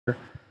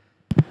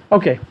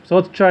Okay, so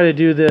let's try to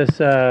do this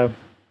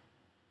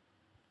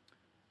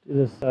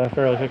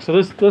fairly quick. So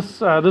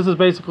this is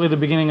basically the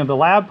beginning of the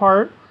lab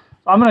part.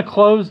 So I'm going to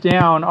close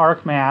down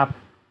ArcMap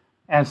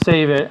and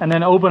save it, and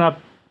then open up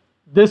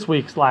this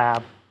week's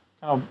lab.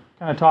 Kind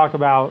of talk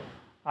about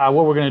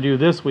what we're going to do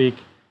this week.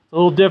 It's a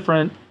little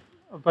different,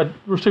 but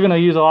we're still going to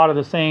use a lot of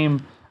the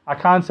same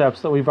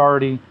concepts that we've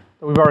already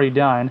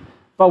done.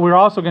 But we're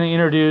also going to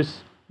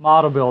introduce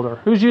Model Builder.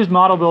 Who's used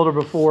Model Builder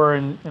before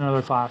in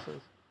other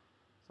classes?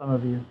 Some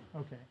of you.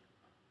 Okay.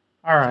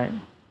 All right.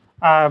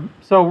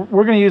 So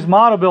we're going to use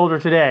Model Builder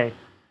today.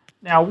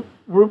 Now,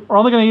 we're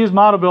only going to use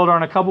Model Builder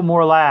on a couple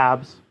more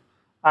labs,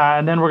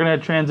 and then we're going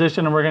to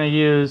transition and we're going to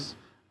use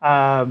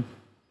the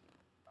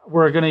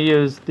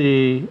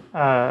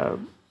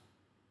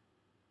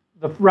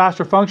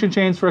raster function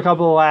chains for a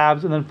couple of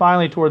labs, and then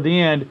finally toward the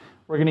end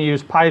we're going to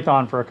use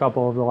Python for a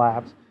couple of the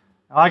labs.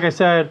 Now, like I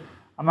said,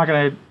 I'm not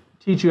going to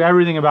teach you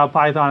everything about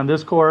Python in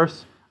this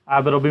course,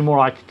 but it'll be more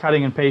like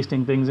cutting and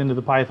pasting things into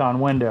the Python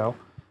window.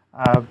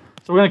 So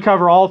we're going to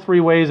cover all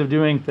three ways of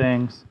doing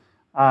things,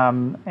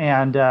 and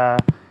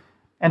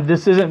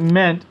this isn't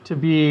meant to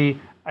be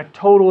a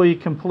totally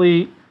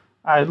complete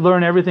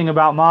learn everything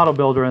about Model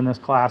Builder in this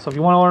class. So if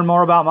you want to learn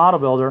more about Model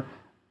Builder,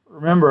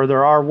 remember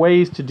there are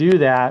ways to do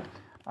that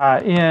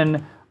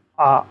in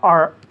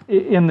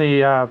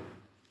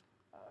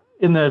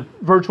the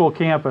virtual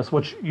campus,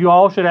 which you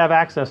all should have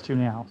access to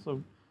now.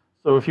 So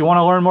if you want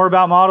to learn more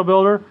about Model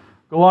Builder,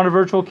 go on to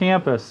virtual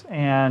campus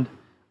and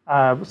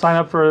sign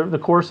up for the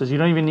courses. You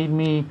don't even need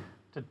me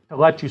to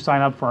let you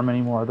sign up for them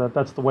anymore.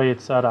 That's the way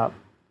it's set up.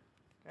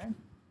 Okay.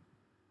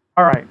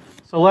 All right.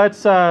 So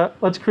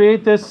let's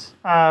create this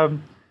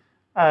in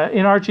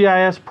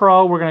ArcGIS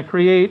Pro. We're going to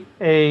create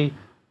a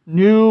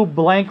new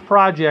blank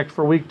project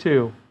for week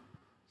 2.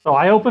 So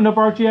I opened up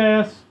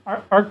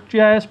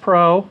ArcGIS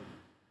Pro,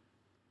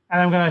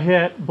 and I'm going to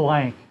hit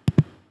blank.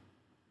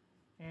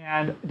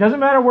 And it doesn't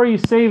matter where you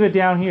save it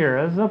down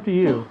here. This is up to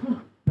you,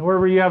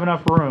 wherever you have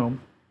enough room.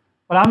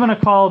 But I'm going to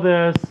call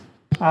this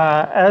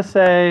SA_week,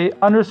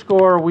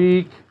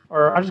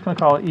 or I'm just going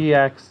to call it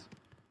EX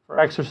for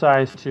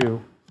exercise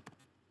 2.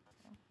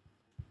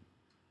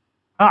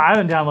 I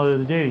haven't downloaded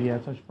the data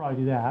yet, so I should probably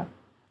do that.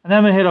 And then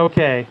I'm going to hit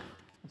OK.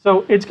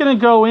 So it's going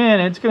to go in,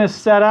 it's going to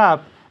set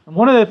up. And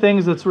one of the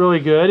things that's really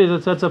good is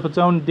it sets up its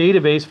own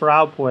database for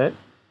output.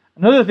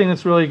 Another thing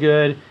that's really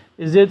good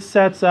is it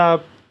sets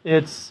up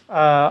its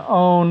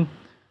own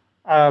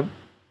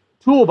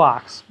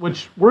toolbox,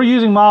 which we're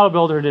using Model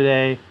Builder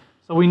today,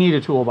 so we need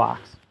a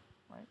toolbox.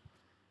 Right?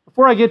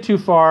 Before I get too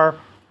far,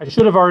 I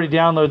should have already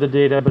downloaded the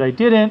data, but I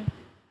didn't,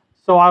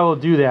 so I will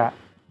do that.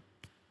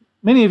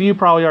 Many of you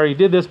probably already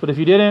did this, but if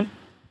you didn't,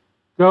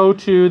 go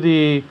to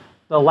the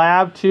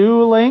Lab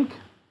 2 link,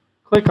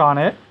 click on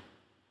it,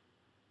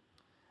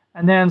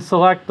 and then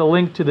select the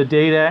link to the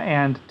data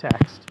and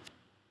text.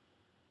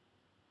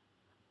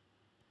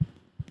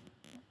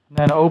 And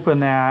then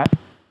open that.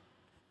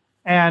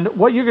 And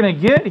what you're going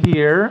to get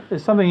here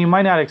is something you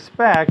might not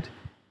expect.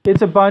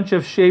 It's a bunch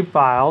of shape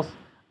files.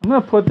 I'm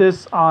going to put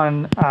this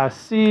on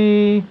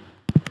C.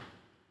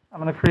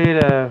 I'm going to create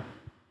a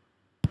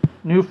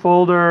new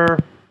folder.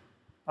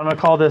 I'm going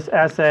to call this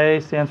SA,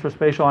 stands for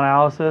Spatial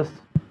Analysis,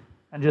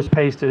 and just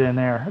paste it in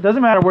there. It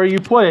doesn't matter where you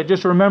put it,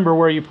 just remember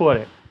where you put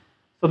it.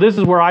 So this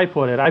is where I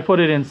put it. I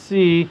put it in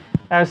C,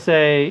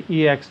 SA,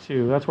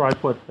 EX2. That's where I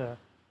put the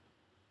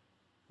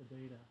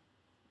data.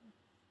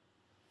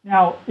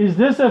 Now, is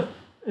this a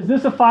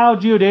file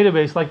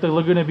geodatabase like the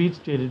Laguna Beach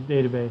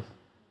database?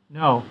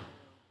 No.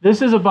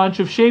 This is a bunch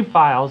of shape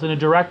files in a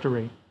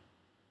directory.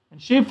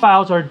 And shape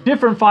files are a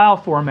different file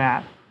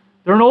format.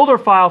 They're an older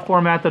file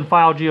format than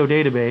file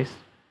geodatabase.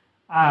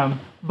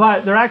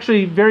 But they're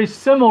actually very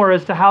similar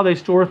as to how they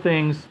store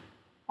things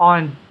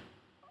on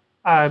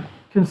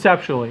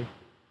conceptually.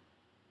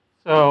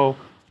 So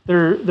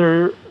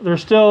they're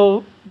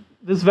still,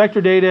 this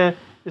vector data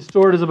is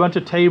stored as a bunch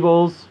of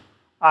tables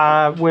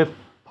with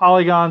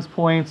polygons,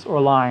 points,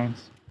 or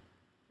lines.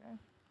 Okay.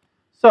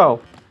 So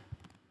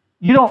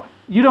the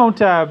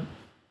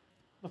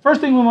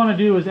first thing we want to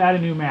do is add a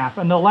new map.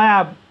 And the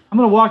lab, I'm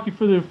going to walk you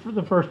through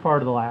the first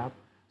part of the lab.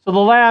 So the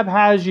lab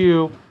has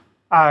you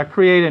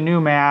create a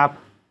new map,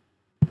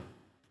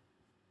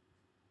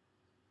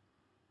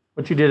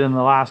 which you did in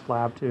the last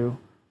lab too.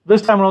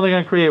 This time we're only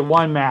going to create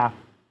one map.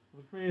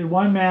 We created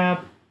one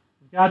map,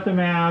 we got the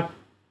map.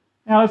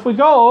 Now if we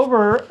go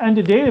over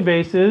into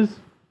databases,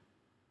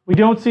 we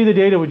don't see the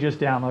data we just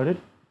downloaded.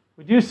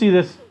 We do see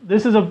this.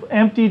 This is an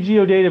empty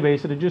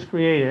geodatabase that I just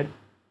created.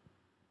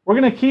 We're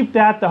going to keep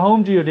that the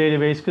home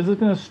geodatabase because it's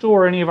going to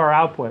store any of our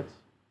outputs.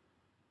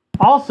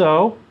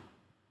 Also,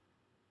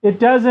 it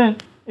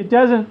doesn't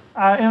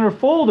enter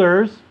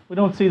folders. We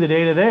don't see the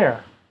data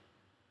there.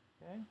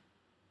 Okay?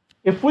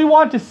 If we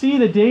want to see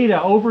the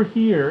data over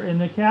here in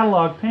the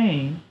catalog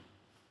pane,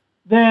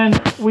 then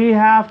we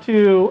have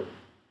to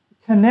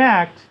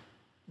connect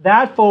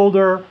that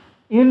folder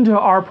into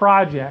our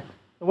project.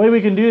 The way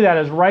we can do that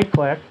is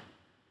right-click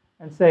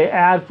and say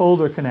Add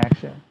Folder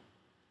Connection.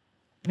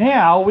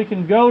 Now we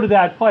can go to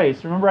that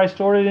place. Remember, I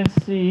stored it in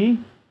C.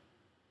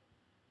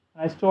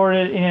 I stored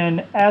it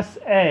in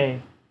SA.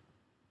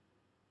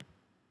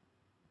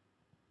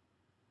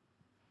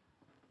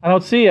 I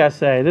don't see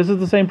SA. This is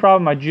the same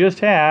problem I just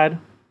had,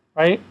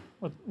 right,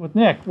 with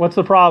Nick. What's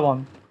the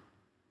problem?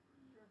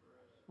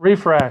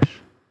 Refresh.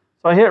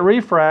 So I hit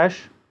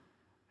refresh,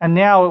 and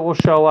now it will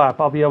show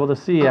up. I'll be able to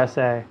see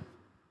SA.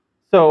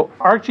 So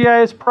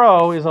ArcGIS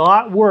Pro is a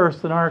lot worse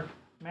than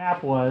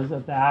ArcMap was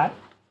at that.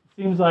 It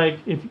seems like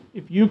if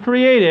you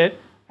create it,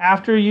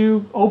 after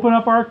you open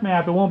up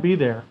ArcMap, it won't be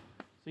there.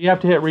 So you have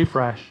to hit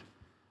refresh.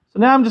 So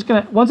now I'm just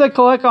going to, once I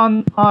click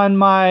on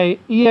my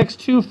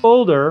EX2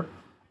 folder,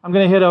 I'm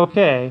going to hit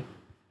OK.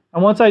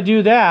 And once I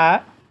do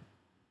that,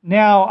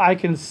 now I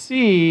can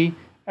see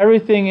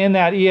everything in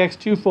that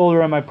EX2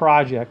 folder in my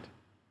project.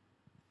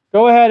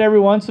 Go ahead every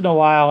once in a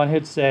while and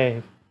hit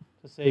save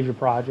to save your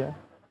project.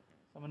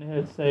 So I'm going to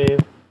hit save.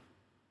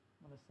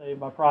 I'm going to save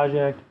my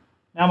project.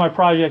 Now my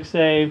project's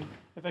saved.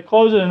 If I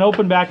close it and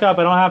open back up,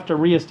 I don't have to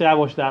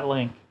reestablish that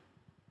link.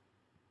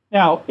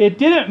 Now, it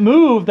didn't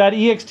move that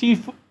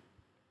EXT,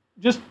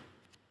 just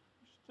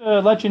to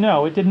let you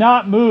know, it did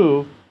not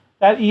move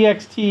that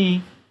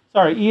EX2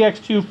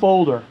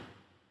 folder.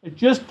 It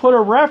just put a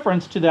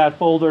reference to that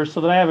folder so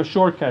that I have a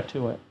shortcut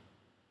to it.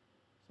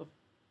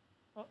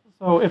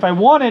 So if I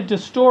wanted to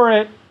store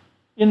it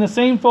in the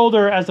same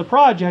folder as the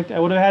project, I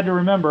would have had to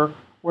remember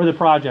where the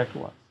project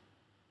was.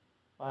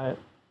 But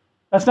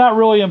that's not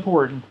really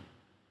important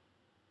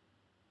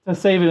to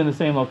save it in the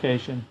same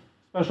location,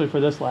 especially for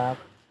this lab.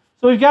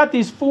 So we've got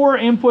these 4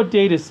 input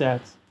data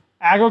sets: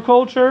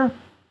 agriculture,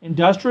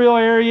 industrial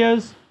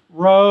areas,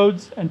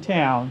 roads, and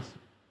towns.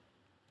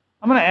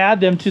 I'm going to add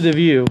them to the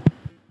view.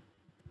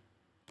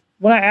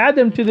 When I add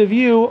them to the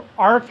view,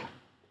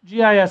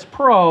 ArcGIS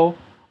Pro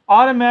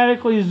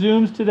automatically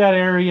zooms to that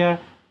area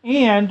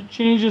and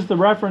changes the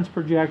reference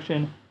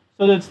projection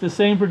so that it's the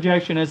same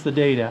projection as the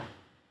data.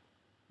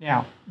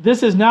 Now,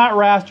 this is not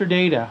raster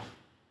data,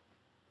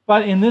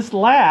 but in this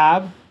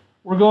lab,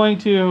 we're going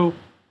to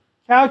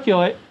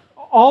calculate.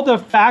 All the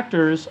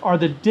factors are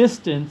the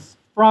distance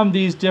from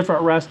these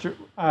different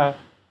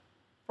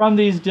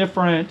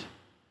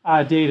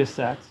data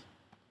sets.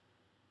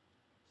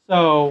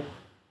 So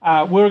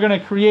we're going to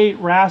create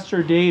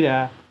raster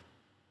data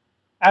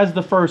as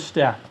the first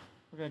step.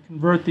 We're going to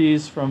convert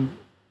these from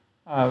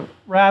from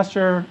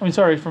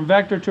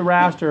vector to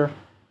raster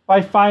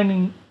by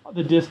finding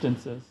the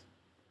distances.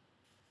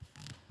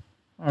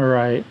 All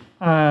right.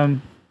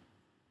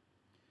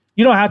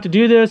 You don't have to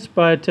do this,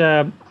 but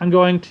I'm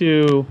going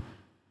to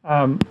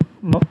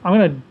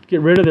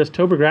get rid of this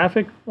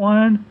topographic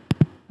one,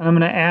 and I'm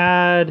going to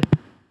add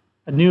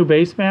a new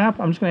base map.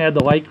 I'm just going to add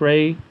the light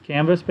gray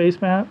canvas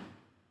base map.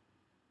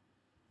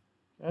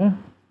 Okay.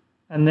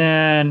 And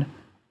then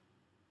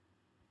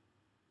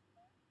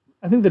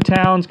I think the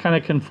towns kind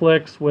of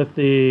conflicts with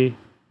the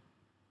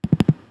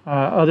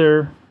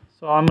other,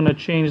 so I'm going to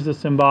change the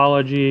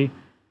symbology.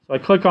 So I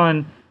click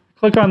on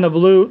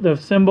the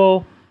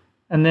symbol,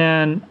 and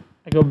then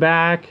I go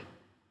back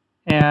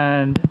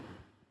and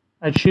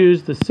I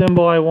choose the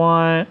symbol I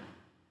want.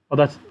 Oh,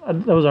 that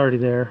was already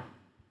there.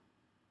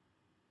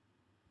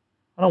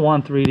 I don't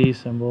want 3D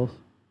symbols.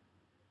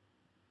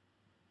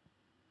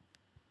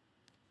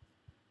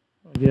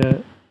 I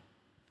get,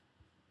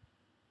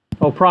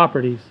 oh,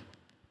 properties.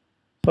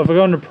 So if I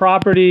go into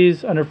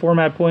properties under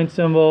format point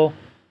symbol,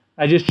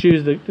 I just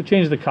choose to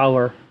change the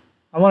color.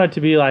 I want it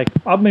to be like,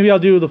 maybe I'll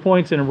do the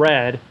points in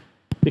red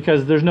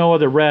because there's no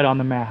other red on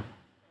the map.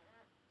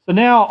 So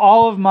now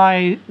all of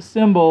my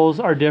symbols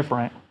are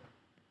different,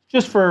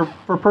 just for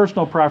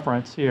personal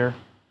preference here.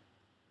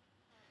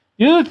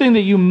 The other thing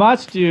that you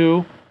must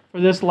do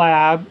for this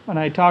lab, and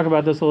I talk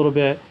about this a little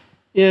bit,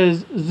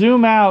 is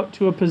zoom out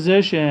to a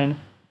position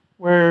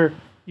where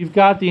you've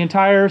got the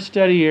entire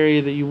study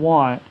area that you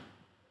want.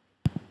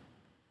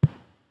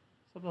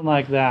 Something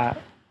like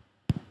that.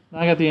 Now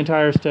I got the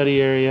entire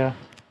study area.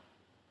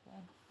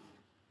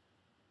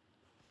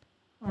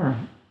 All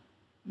right.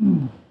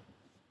 I'm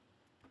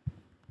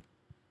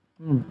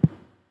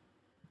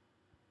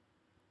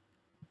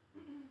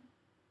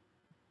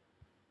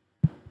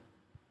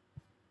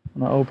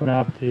going to open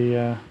up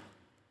the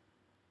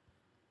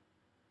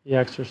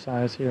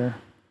exercise here.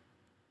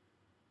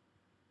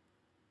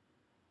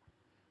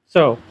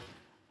 So,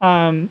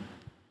 in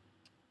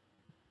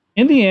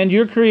the end,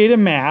 you create a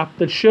map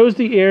that shows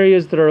the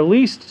areas that are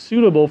least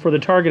suitable for the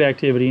target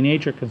activity in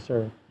nature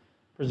preserve.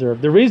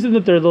 The reason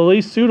that they're the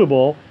least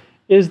suitable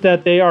is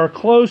that they are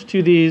close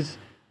to these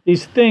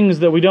things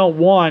that we don't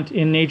want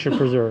in nature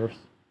preserves.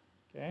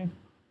 Okay?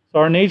 So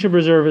our nature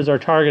preserve is our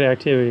target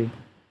activity.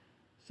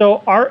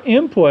 So our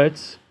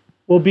inputs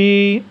will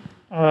be,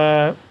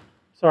 sorry,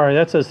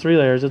 that says 3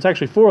 layers. It's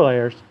actually 4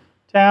 layers.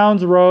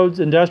 Towns, roads,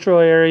 industrial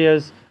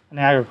areas, and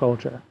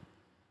agriculture.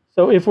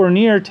 So if we're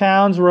near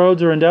towns,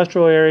 roads, or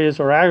industrial areas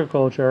or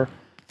agriculture,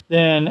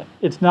 then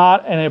it's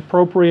not an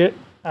appropriate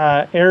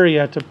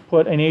area to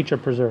put a nature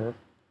preserve.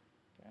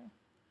 Okay.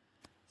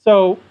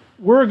 So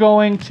we're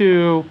going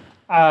to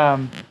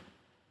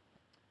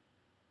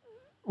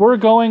we're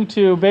going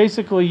to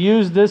basically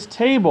use this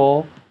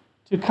table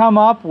to come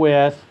up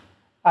with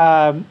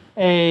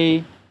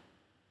a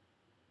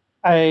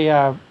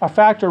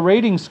factor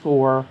rating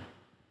score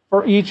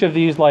for each of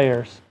these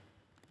layers.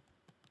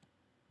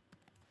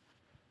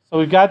 So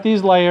we've got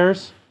these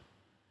layers,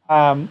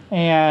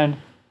 and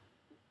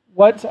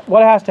what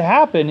has to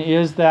happen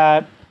is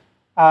that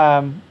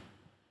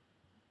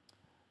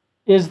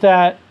these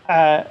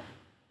are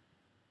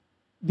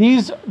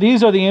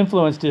the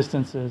influence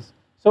distances.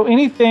 So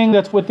anything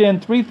that's within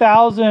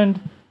 3,000,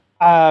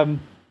 I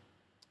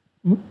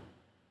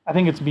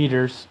think it's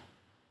meters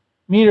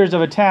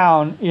of a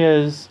town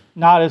is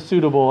not as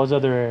suitable as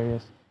other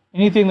areas.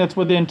 Anything that's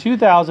within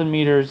 2,000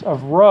 meters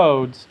of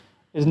roads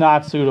is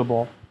not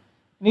suitable.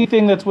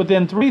 Anything that's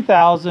within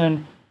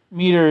 3,000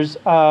 meters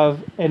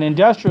of an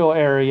industrial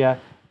area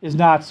is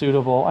not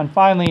suitable. And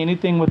finally,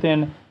 anything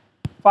within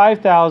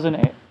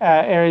 5,000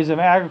 areas of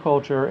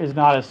agriculture is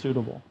not as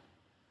suitable.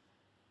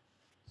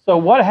 So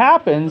what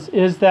happens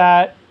is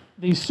that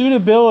the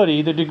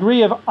suitability, the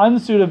degree of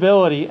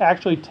unsuitability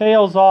actually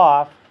tails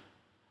off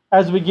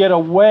as we get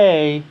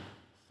away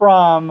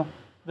from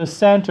the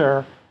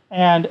center.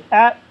 And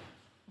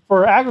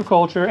for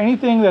agriculture,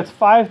 anything that's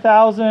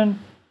 5,000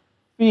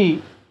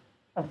 feet,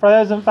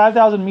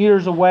 5,000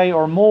 meters away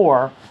or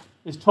more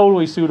is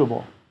totally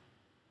suitable.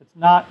 It's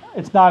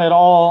not at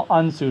all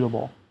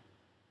unsuitable.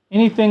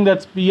 Anything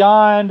that's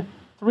beyond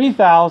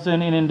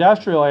 3,000 in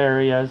industrial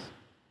areas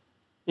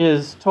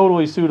is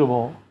totally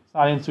suitable. It's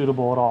not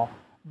unsuitable at all.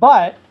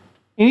 But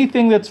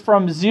anything that's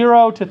from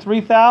 0 to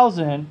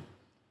 3,000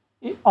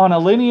 on a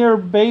linear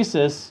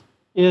basis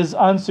is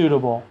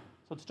unsuitable.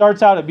 So it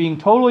starts out at being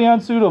totally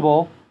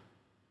unsuitable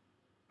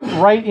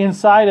right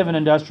inside of an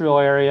industrial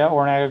area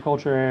or an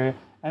agriculture area,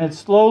 and it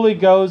slowly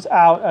goes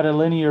out at a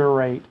linear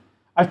rate.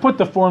 I've put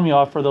the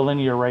formula for the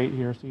linear rate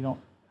here so you don't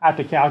have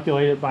to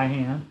calculate it by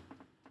hand,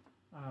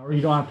 or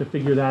you don't have to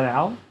figure that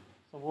out.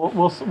 So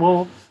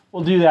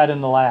we'll do that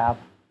in the lab.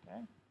 Okay?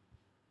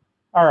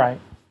 All right.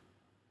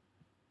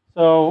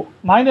 So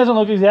mine doesn't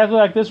look exactly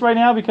like this right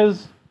now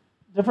because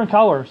different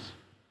colors.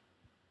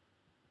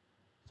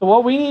 So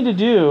what we need to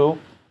do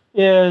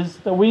is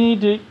that we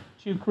need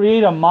to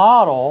create a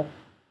model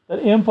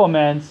that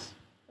implements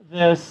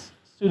this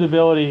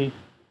suitability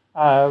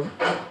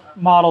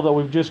model that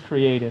we've just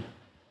created.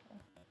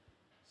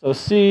 So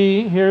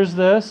see, here's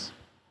this.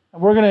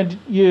 And we're going to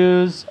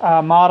use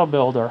Model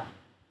Builder.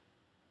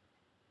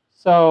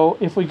 So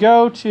if we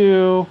go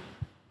to,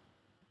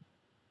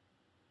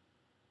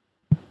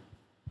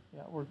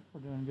 yeah, we're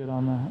doing good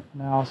on the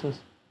analysis.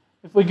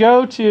 If we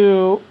go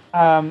to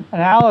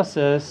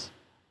Analysis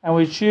and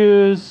we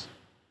choose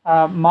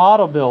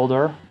Model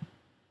Builder,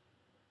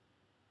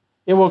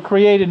 it will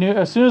create a new,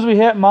 as soon as we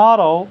hit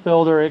Model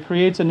Builder, it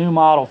creates a new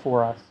model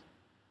for us.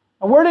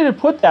 And where did it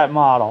put that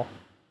model?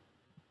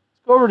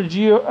 Let's go over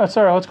to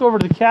let's go over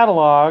to the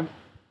catalog,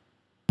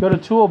 go to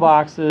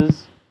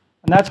Toolboxes,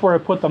 and that's where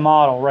it put the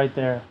model right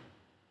there.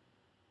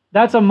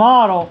 That's a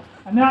model,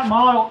 and that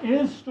model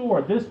is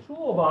stored. This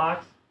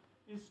toolbox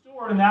is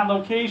stored in that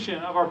location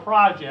of our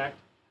project,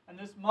 and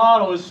this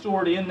model is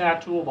stored in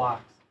that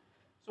toolbox.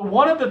 So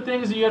one of the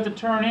things that you have to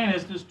turn in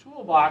is this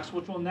toolbox,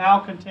 which will now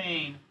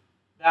contain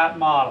that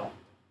model.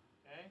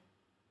 Okay?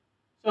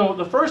 So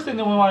the first thing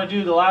that we want to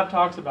do, the lab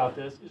talks about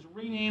this, is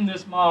rename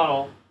this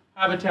model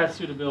Habitat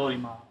Suitability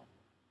Model.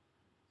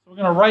 So we're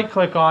going to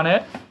right-click on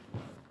it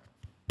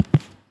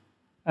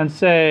and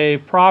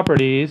say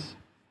Properties,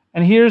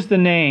 and here's the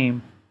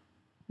name.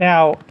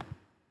 Now,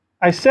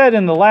 I said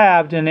in the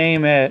lab to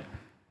name it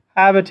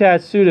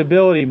Habitat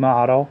Suitability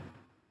Model,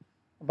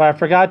 but I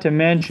forgot to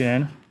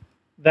mention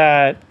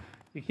that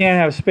you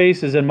can't have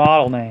spaces in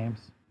model names.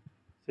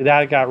 See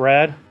that it got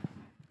red?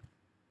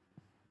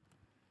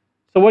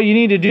 So what you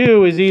need to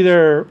do is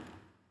either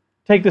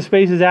take the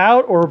spaces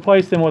out or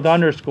replace them with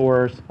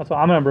underscores. That's what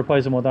I'm going to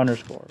replace them with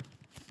underscores.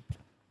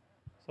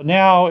 So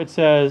now it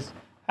says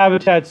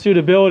Habitat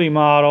Suitability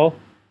Model.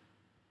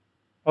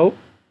 Oh,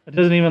 it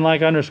doesn't even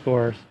like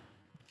underscores.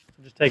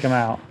 Just take them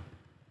out.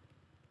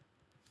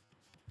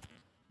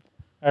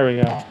 There we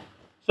go.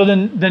 So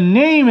then the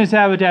name is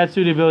Habitat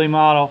Suitability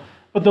Model,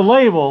 but the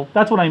label,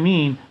 that's what I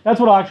mean. That's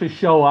what will actually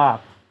show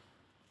up.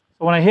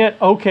 So when I hit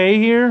OK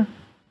here,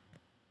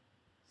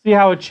 see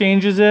how it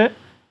changes it?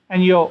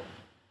 And you'll,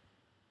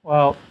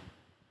 well,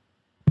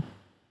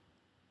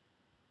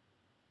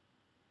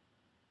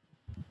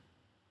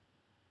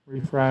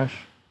 refresh.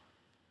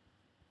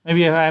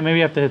 Maybe I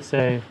have to hit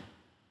save.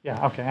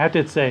 Yeah, okay, I have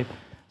to hit save.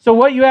 So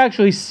what you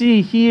actually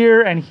see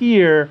here and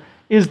here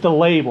is the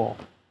label.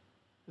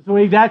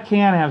 So that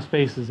can have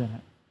spaces in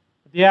it.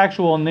 But the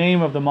actual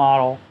name of the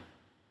model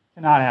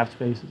cannot have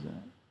spaces in it.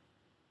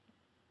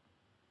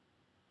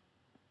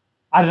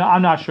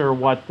 I'm not sure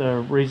what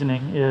the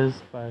reasoning is,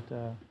 but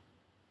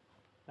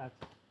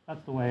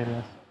that's the way it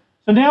is.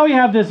 So now we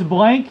have this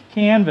blank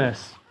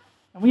canvas.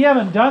 And we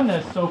haven't done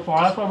this so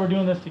far. That's why we're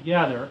doing this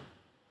together.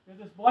 There's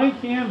this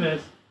blank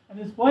canvas, and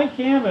this blank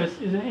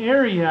canvas is an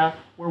area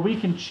where we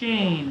can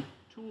chain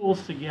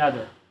tools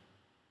together.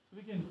 So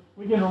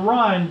we can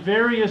run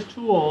various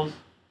tools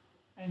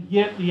and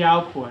get the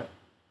output.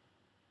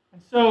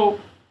 And so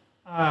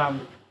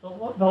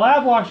the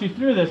lab walks you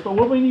through this, but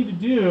what we need to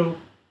do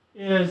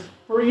is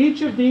for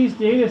each of these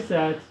data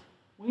sets,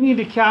 we need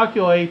to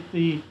calculate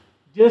the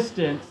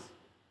distance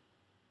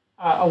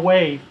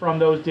away from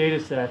those data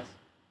sets.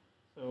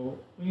 So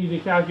we need to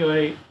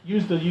calculate,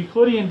 use the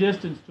Euclidean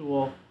distance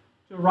tool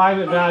to arrive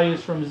at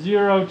values from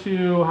 0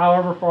 to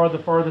however far the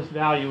farthest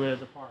value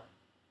is apart.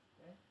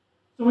 Okay?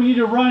 So we need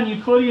to run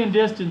Euclidean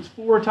distance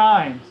 4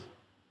 times.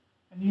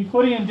 And the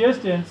Euclidean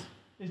distance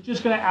is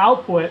just going to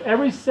output,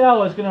 every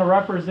cell is going to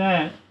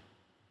represent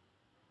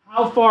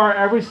how far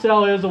every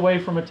cell is away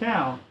from a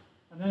town.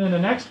 And then in the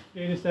next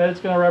data set, it's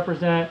going to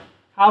represent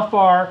how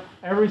far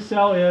every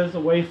cell is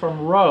away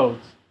from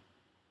roads,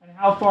 and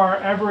how far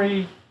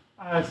every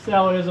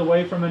cell is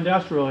away from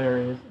industrial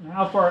areas, and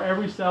how far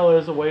every cell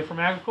is away from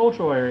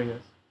agricultural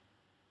areas.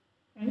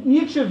 And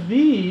each of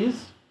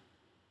these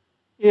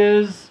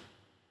is,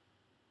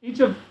 each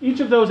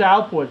of those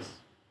outputs,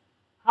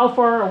 how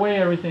far away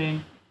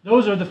everything,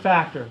 those are the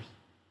factors.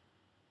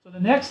 So the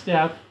next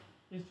step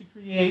is to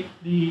create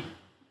the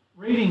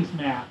ratings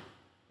map.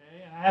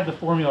 Okay? And I have the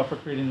formula for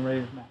creating the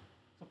ratings map.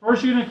 So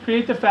first you're going to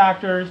create the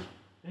factors,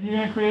 then you're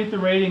going to create the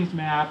ratings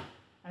map,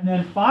 and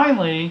then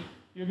finally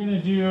you're going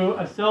to do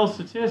a cell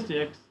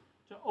statistics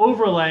to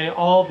overlay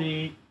all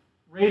the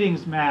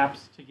ratings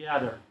maps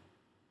together.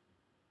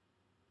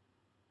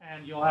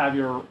 And you'll have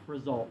your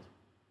result.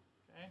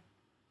 Okay?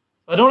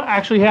 So I don't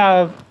actually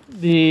have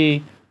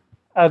the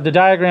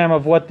diagram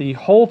of what the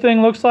whole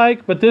thing looks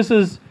like, but this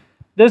is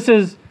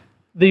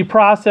the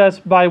process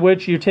by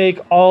which you take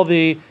all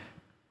the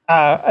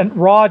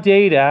raw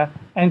data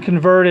and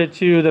convert it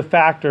to the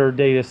factor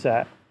data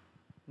set.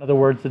 In other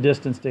words, the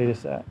distance data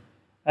set.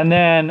 And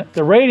then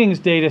the ratings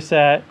data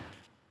set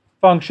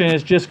function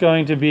is just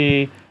going to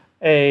be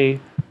a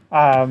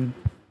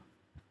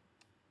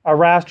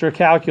raster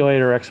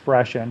calculator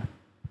expression.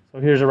 So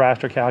here's a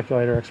raster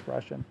calculator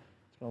expression.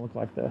 It's going to look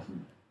like this.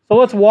 So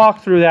let's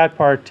walk through that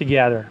part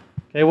together.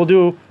 Okay, we'll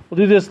do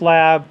this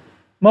lab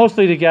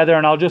mostly together,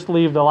 and I'll just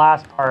leave the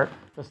last part,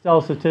 the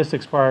cell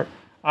statistics part,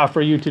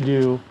 for you to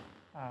do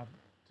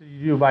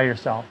by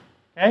yourself.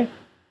 Okay,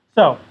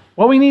 so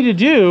what we need to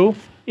do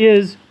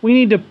is we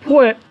need to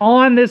put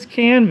on this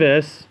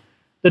canvas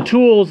the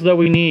tools that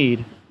we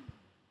need.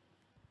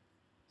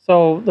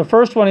 So the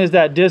first one is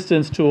that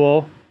distance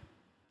tool.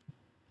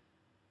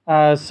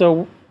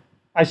 So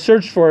I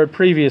searched for it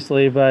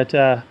previously, but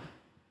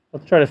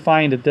let's try to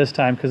find it this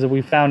time because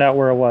we found out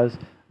where it was.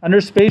 Under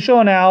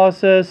spatial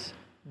analysis,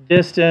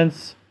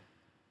 distance,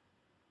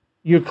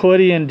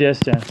 Euclidean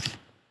distance.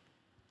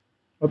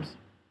 Oops.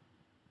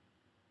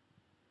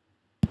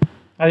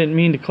 I didn't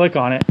mean to click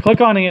on it. Click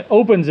on it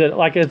opens it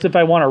like as if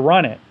I want to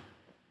run it.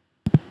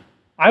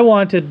 I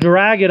want to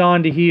drag it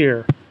onto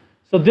here.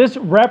 So this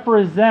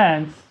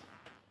represents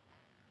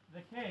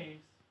the case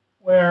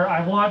where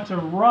I want to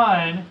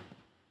run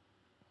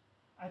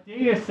a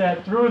data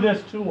set through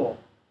this tool.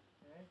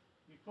 Okay?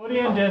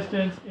 Euclidean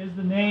distance is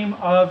the name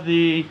of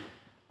the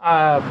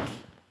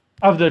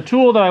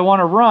tool that I want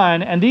to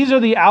run, and these are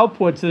the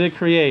outputs that it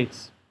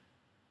creates.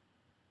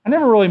 I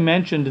never really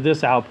mentioned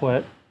this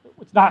output.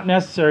 It's not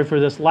necessary for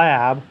this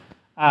lab,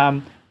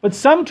 but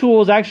some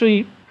tools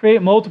actually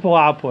create multiple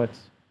outputs.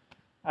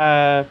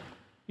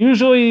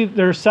 Usually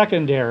they're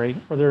secondary,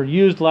 or they're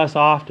used less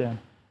often.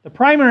 The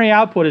primary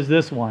output is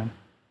this one.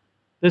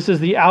 This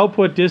is the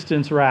output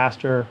distance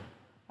raster.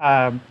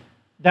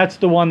 That's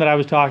the one that I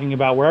was talking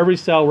about, where every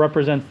cell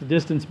represents the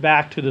distance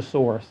back to the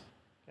source.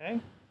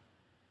 Okay?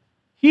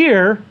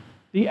 Here,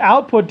 the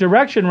output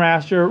direction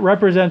raster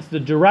represents the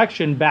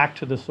direction back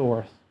to the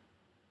source.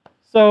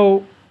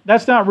 So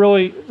that's not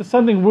really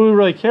something we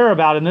really care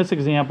about in this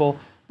example,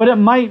 but it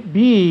might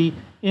be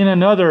in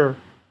another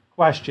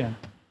question.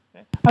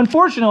 Okay?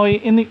 Unfortunately,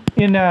 in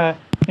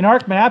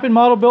ArcMap and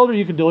Model Builder,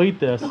 you can delete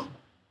this,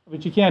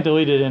 but you can't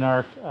delete it in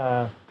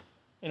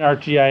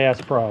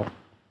ArcGIS Pro.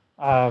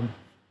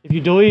 If you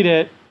delete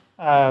it,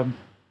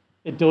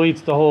 it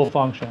deletes the whole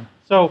function.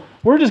 So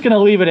we're just going to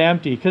leave it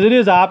empty because it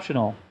is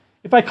optional.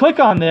 If I click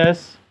on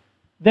this,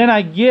 then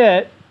I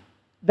get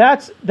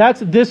that's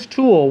this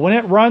tool. When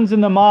it runs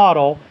in the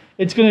model,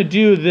 it's going to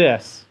do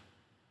this.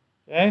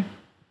 Okay.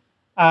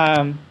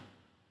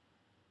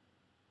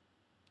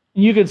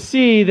 You can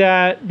see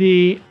that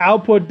the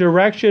output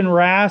direction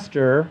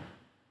raster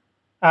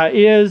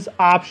is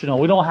optional.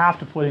 We don't have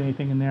to put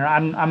anything in there.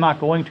 I'm not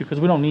going to because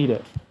we don't need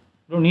it.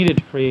 We don't need it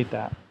to create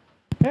that.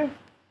 Okay.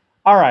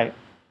 All right.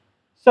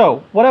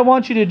 So what I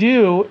want you to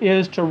do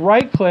is to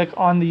right-click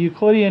on the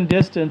Euclidean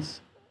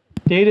distance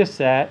data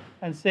set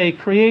and say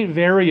create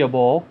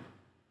variable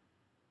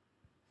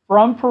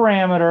from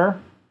parameter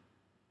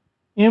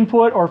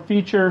input or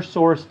feature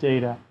source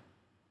data.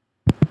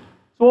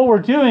 So what we're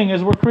doing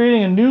is we're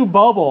creating a new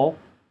bubble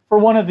for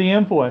one of the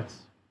inputs.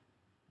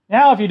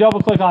 Now if you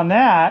double click on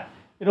that,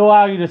 it'll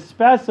allow you to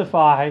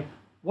specify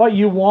what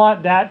you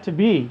want that to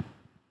be.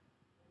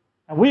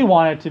 And we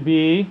want it to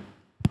be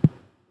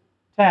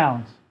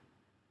towns.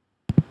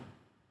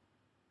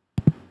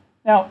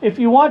 Now, if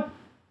you want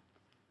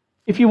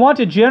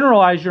to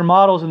generalize your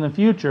models in the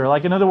future,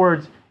 like in other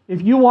words,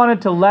 if you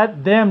wanted to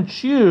let them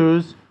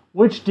choose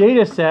which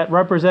data set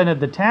represented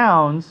the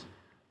towns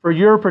for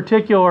your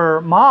particular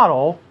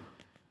model,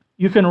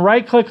 you can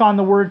right-click on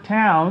the word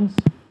towns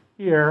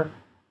here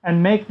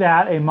and make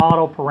that a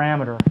model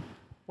parameter.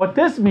 What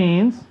this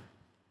means,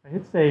 I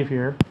hit save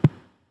here,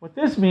 what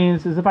this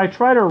means is if I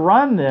try to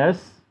run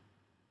this,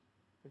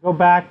 I go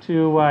back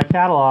to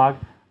catalog,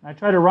 and I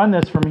try to run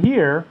this from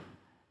here,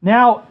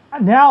 now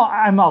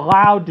I'm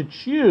allowed to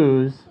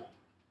choose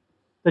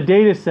the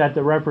data set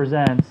that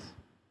represents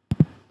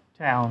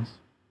towns.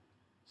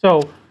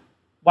 So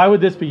why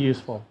would this be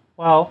useful?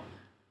 Well,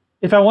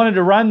 if I wanted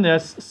to run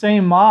this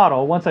same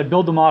model, once I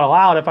build the model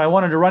out, if I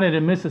wanted to run it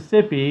in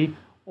Mississippi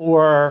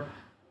or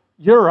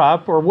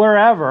Europe or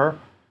wherever,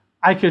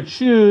 I could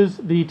choose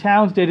the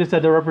towns data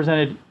set that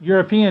represented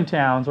European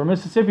towns or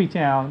Mississippi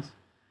towns,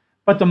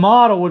 but the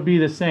model would be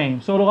the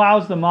same. So it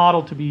allows the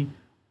model to be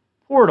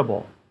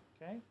portable.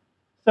 Okay?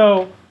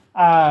 So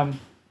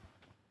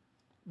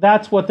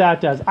that's what that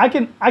does. I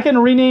can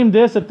rename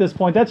this at this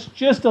point. That's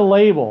just a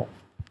label.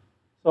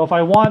 So if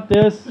I want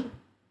this, if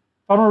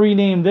I want to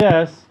rename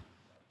this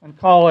and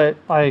call it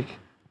like,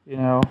 you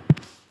know,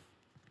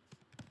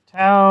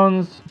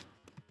 towns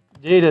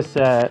data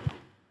set.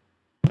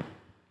 Okay.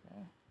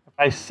 If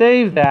I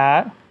save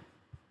that,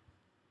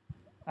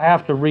 I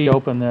have to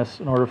reopen this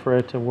in order for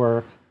it to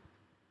work.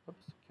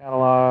 Oops,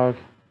 catalog.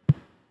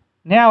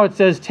 Now it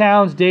says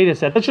towns data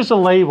set. That's just a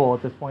label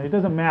at this point. It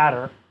doesn't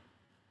matter.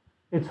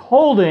 It's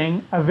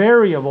holding a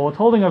variable. It's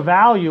holding a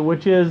value,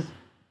 which is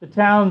the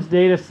towns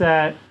data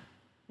set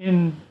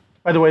in,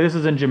 by the way, this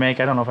is in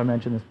Jamaica. I don't know if I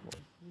mentioned this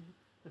before.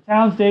 The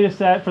towns data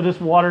set for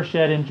this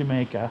watershed in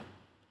Jamaica.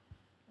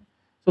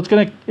 So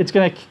it's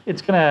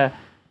gonna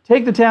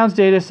take the towns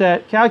data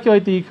set,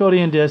 calculate the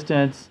Euclidean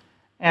distance,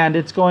 and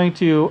it's going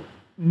to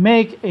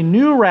make a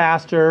new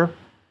raster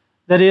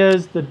that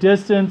is the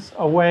distance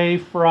away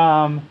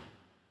from,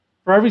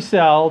 for every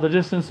cell, the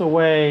distance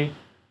away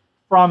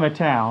from a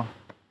town.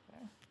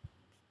 Okay.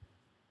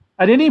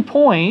 At any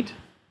point,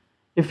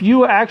 if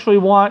you actually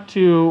want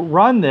to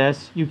run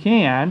this, you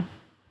can.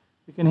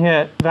 You can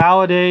hit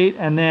validate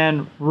and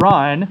then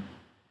run,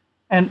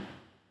 and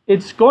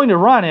it's going to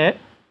run it.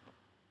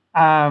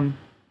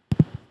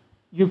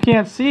 You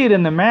can't see it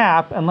in the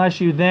map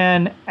unless you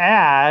then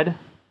add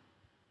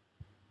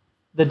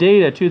the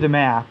data to the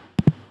map.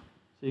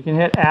 So you can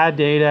hit add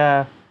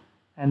data,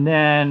 and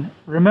then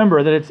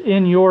remember that it's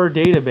in your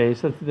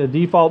database. That's the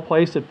default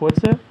place it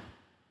puts it.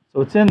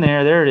 So it's in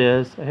there. There it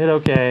is. I hit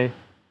OK.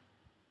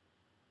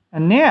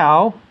 And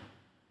now,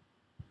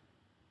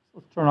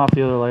 let's turn off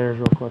the other layers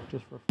real quick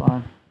just for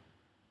fun.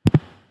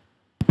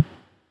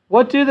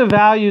 What do the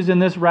values in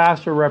this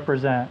raster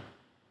represent?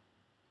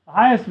 The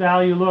highest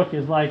value, look,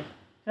 is like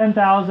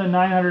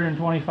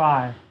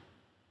 10,925.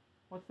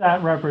 What's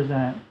that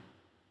represent?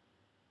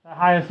 The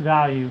highest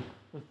value.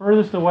 The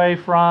furthest away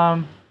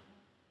from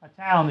a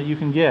town that you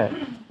can get,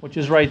 which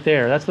is right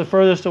there. That's the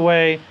furthest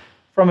away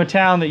from a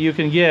town that you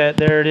can get.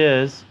 There it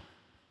is.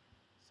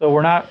 So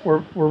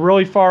we're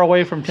really far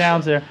away from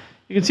towns there.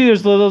 You can see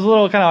there's those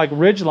little kind of like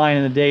ridge line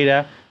in the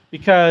data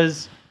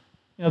because,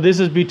 you know, this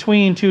is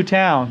between two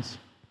towns.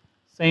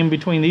 Same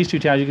between these two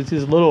towns. You can see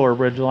this little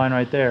ridge line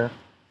right there.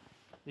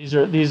 These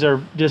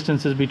are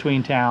distances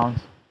between towns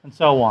and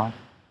so on.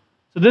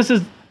 So this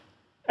is,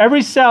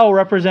 every cell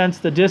represents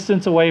the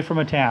distance away from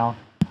a town.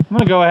 I'm going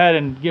to go ahead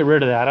and get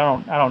rid of that.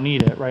 I don't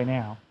need it right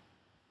now.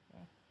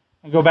 Okay.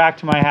 And go back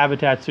to my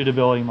habitat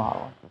suitability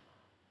model.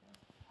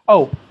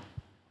 Oh.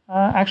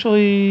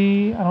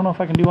 Actually, I don't know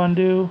if I can do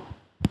undo.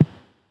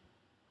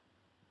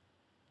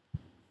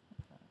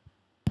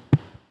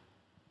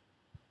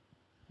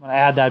 I'm going to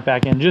add that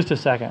back in just a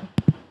second.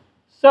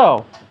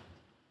 So,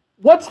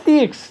 what's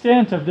the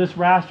extent of this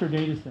raster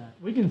data set?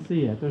 We can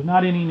see it. There's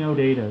not any no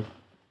data.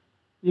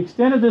 The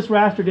extent of this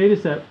raster data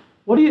set,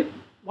 why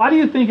do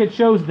you think it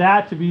shows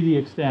that to be the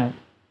extent?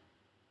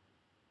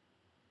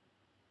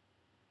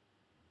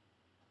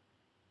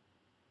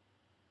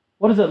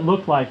 What does it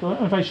look like?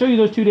 If I show you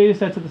those two data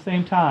sets at the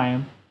same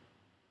time,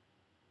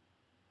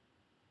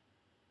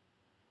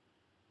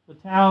 the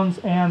towns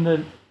and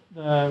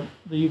the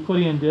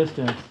Euclidean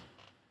distance,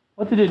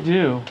 what did it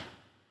do?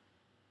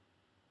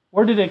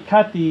 Where did it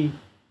cut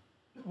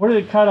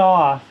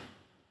off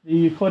the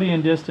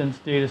Euclidean distance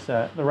data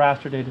set, the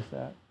raster data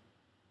set?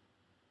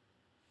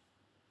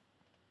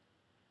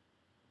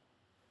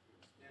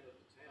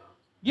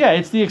 Yeah,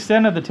 it's the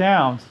extent of the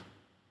towns.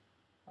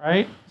 All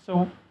right?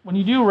 So when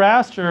you do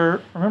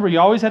raster, remember you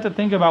always have to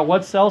think about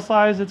what cell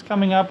size it's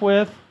coming up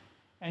with,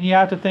 and you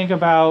have to think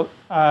about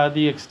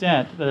the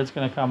extent that it's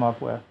going to come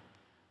up with.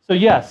 So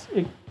yes,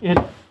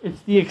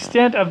 it's the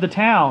extent of the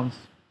towns.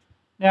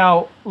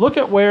 Now look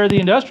at where the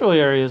industrial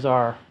areas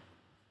are,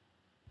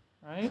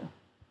 right?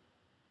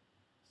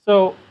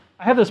 So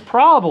I have this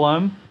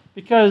problem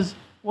because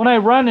when I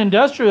run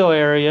industrial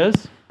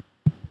areas,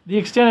 the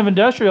extent of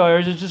industrial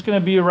areas is just going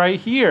to be right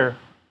here.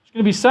 There's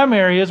going to be some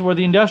areas where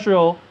the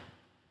industrial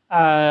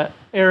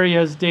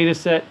area's data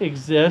set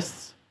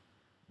exists,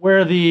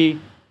 where the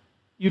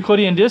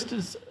Euclidean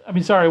distance,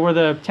 where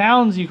the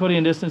town's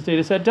Euclidean distance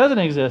data set doesn't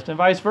exist, and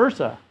vice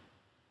versa.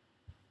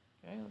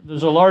 Okay?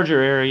 There's a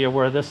larger area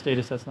where this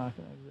data set's not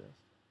going to exist.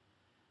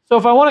 So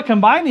if I want to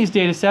combine these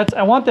data sets,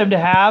 I want them to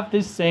have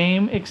the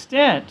same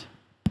extent.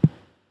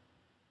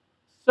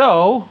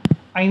 So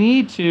I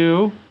need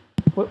to,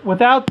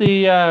 without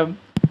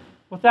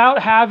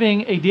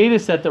having a data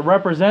set that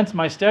represents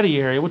my study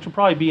area, which would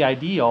probably be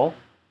ideal,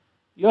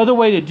 the other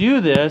way to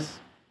do this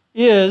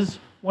is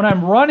when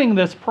I'm running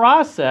this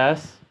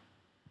process,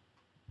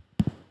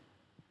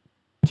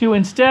 to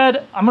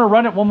instead, I'm going to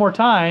run it one more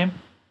time,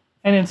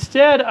 and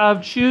instead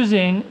of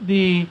choosing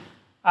the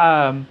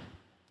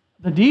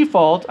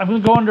default, I'm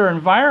going to go under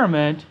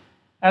environment,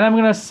 and I'm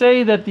going to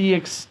say that the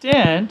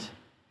extent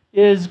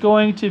is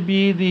going to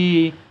be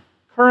the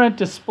current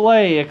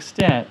display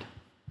extent.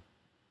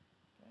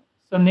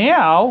 So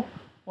now,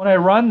 when I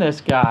run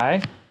this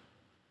guy,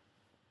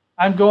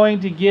 I'm going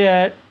to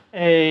get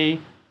a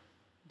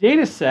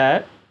data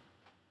set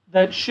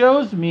that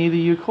shows me the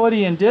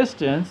Euclidean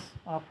distance.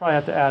 I'll probably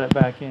have to add it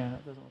back in.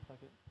 It doesn't look like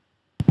it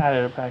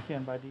added it back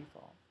in by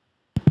default.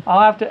 I'll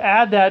have to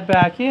add that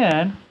back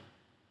in,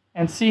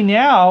 and see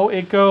now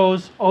it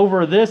goes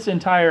over this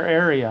entire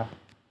area.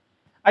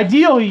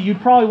 Ideally,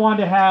 you'd probably want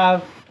to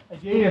have a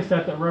data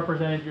set that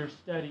represented your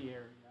study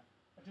area,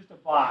 just a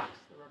box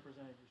that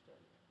represented your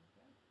study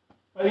area.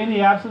 But in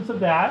the absence of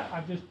that,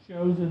 I've just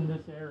chosen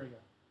this area.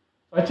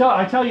 So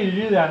I tell you to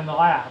do that in the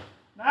lab.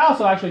 And I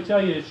also actually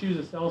tell you to choose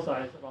a cell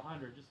size of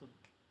 100, just so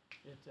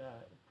it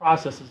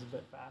processes a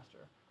bit faster.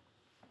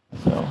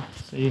 So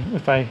see,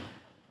 if I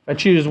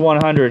choose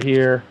 100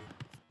 here,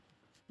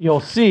 you'll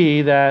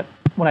see that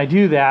when I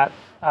do that,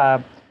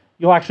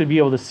 you'll actually be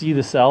able to see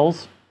the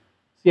cells.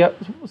 See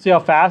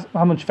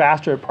how much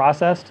faster it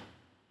processed?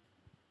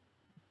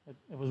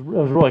 It was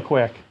really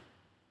quick,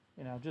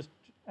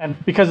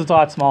 and because it's a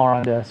lot smaller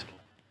on disk.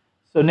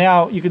 So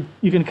now you can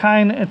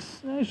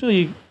it's actually,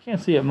 you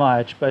can't see it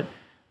much, but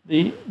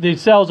the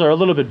cells are a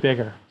little bit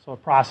bigger, so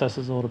it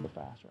processes a little bit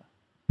faster.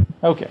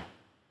 Okay.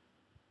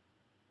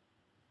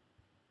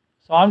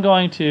 So I'm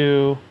going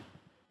to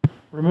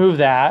remove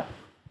that,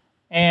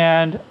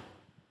 and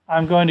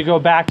I'm going to go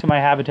back to my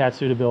habitat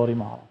suitability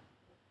model.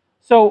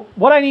 So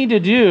what I need to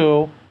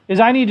do is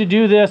I need to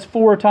do this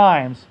 4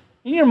 times.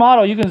 In your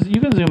model, you can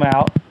zoom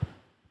out.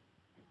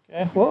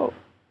 Okay. Whoa.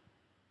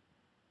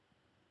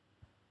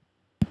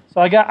 So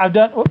I've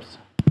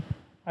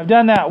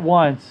done that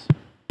once.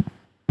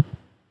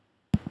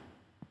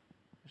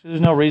 There's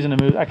no reason to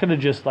move. I could have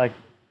just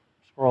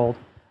scrolled.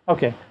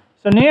 Okay.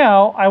 So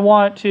now I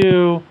want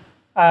to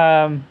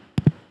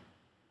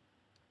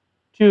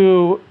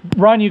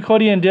run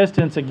Euclidean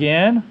distance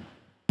again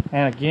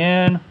and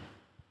again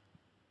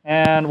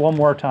and one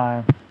more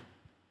time.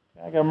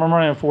 I'm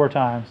running it 4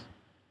 times.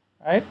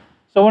 All right.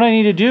 So what I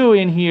need to do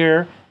in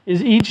here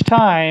is each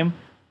time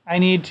I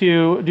need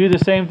to do the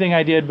same thing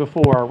I did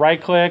before.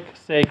 Right-click,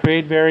 say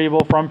create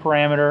variable from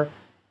parameter,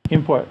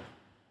 input.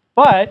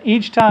 But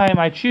each time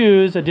I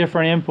choose a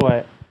different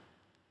input.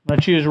 I'm going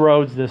to choose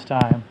roads this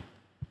time.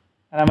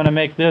 And I'm going to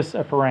make this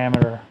a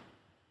parameter.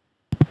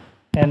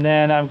 And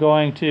then I'm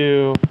going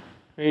to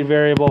create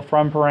variable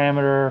from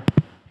parameter,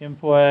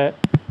 input.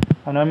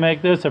 I'm going to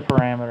make this a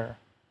parameter.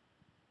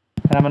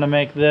 And I'm going to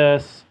make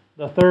this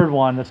the third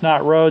one. That's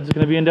not roads, it's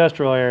going to be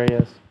industrial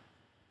areas.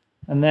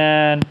 And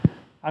then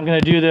I'm going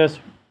to do this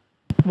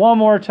one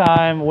more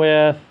time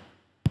with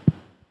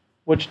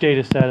which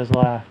data set is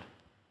left?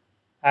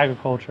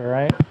 Agriculture,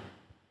 right?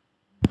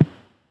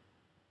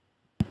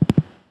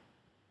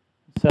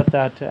 Set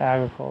that to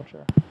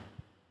agriculture.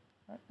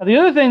 Now, the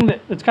other thing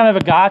that's kind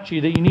of a gotcha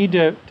that you need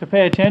to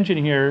pay attention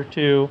here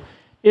to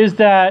is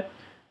that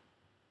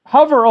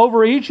hover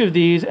over each of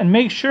these and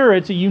make sure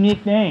it's a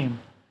unique name.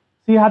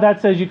 See how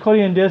that says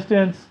Euclidean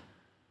distance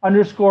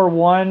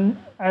 _1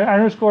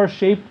 underscore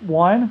shape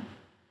 1?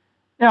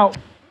 Now,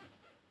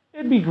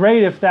 it'd be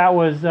great if that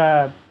was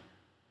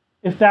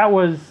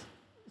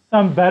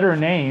some better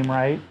name,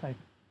 right? Like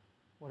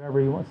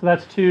whatever you want. So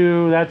that's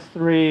 2, that's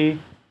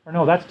 3, or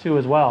no, that's 2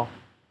 as well.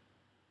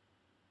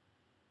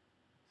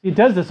 It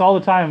does this all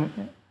the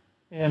time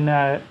in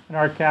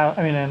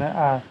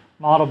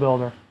Model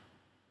Builder.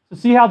 So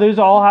see how these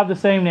all have the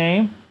same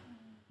name?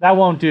 That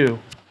won't do.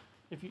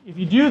 If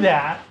you do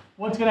that,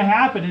 what's going to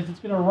happen is it's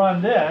going to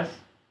run this,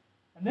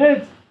 and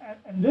then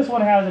and this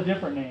one has a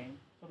different name,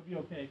 so it'll be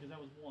okay because that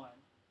was 1.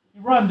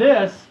 You run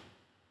this,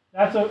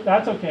 that's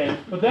okay.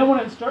 But then when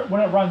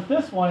it runs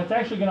this one, it's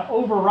actually going to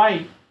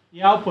overwrite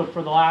the output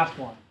for the last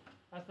one.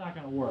 That's not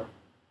going to work.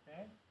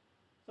 Okay?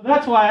 So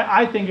that's why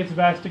I think it's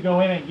best to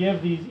go in and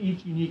give these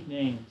each unique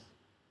names.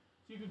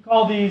 So you could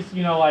call these,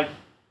 like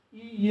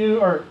EU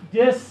or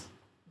dis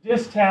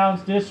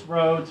towns, dis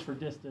roads for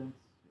distance.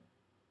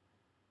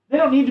 They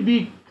don't need to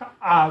be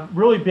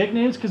really big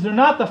names because they're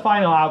not the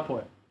final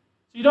output.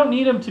 So you don't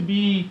need them to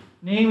be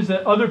names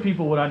that other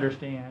people would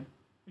understand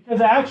because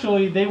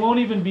actually they won't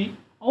even be,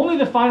 only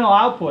the final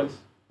outputs,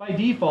 by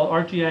default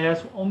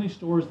ArcGIS only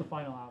stores the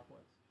final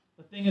outputs.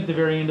 the thing at the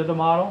very end of the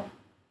model.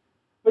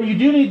 But you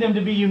do need them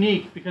to be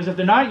unique, because if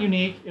they're not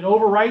unique, it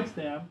overwrites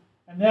them.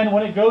 And then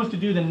when it goes to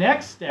do the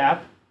next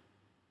step,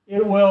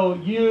 it will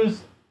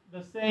use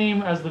the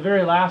same as the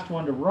very last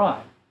one to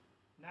run.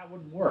 And that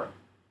wouldn't work.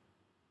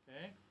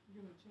 Okay?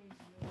 You're going to change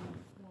the name of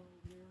the one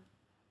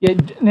over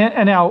here. Yeah,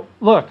 and now,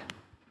 look.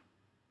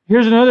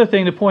 Here's another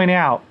thing to point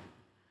out.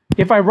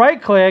 If I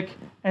right-click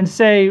and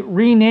say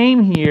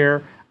rename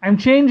here, I'm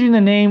changing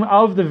the name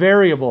of the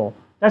variable.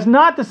 That's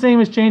not the same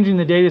as changing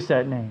the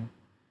dataset name.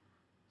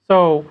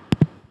 So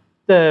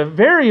the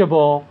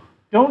variable,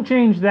 don't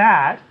change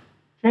that.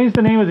 Change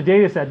the name of the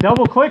dataset.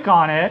 Double-click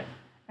on it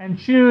and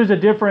choose a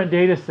different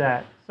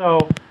dataset. So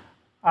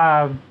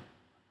I'm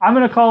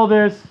going to call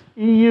this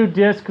EU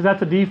disk because that's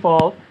the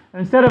default.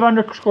 And instead of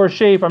underscore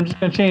shape, I'm just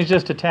going to change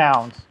this to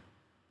towns.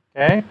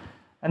 Okay?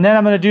 And then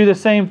I'm going to do the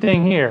same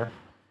thing here.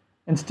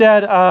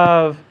 Instead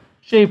of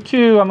shape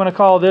 2, I'm going to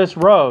call this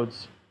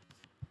roads.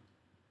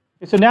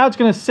 Okay, so now it's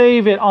going to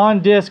save it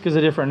on disk as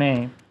a different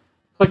name.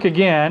 Click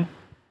again.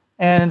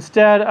 And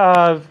instead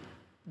of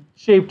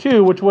shape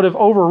 2, which would have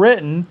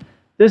overwritten,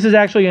 this is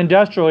actually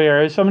industrial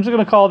areas. So I'm just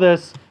going to call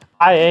this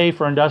IA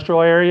for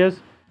industrial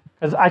areas,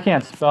 because I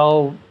can't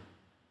spell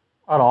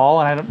at all,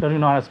 and I don't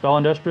even know how to spell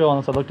industrial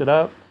unless I looked it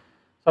up.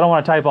 So I don't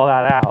want to type all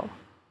that out.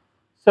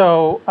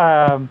 So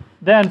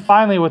then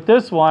finally with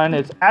this one,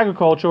 it's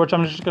agriculture, which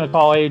I'm just going to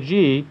call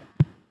AG.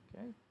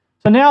 Okay.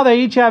 So now they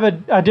each have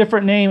a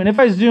different name. And if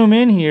I zoom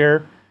in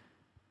here,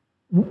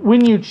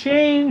 when you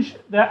change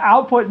the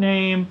output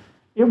name,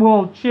 it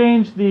will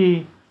change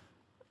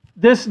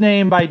this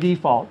name by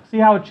default. See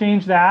how it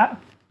changed that?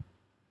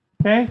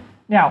 Okay.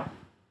 Now,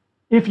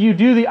 if you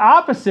do the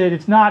opposite,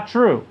 it's not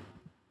true.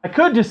 I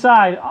could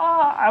decide,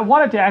 I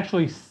want it to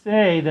actually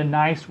say the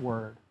nice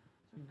word.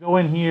 Go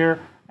in here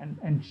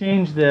and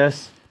change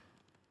this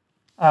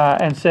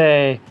and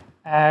say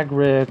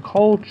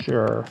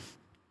agriculture.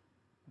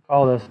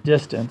 Call this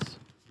distance.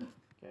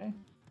 Okay.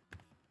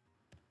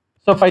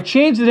 So if I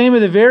change the name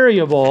of the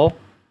variable,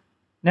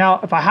 now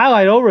if I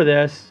highlight over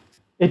this,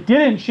 it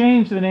didn't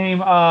change the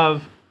name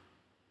of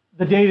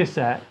the data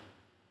set.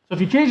 So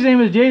if you change the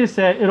name of the data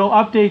set, it'll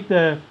update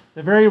the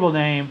variable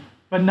name,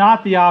 but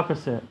not the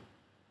opposite.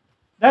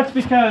 That's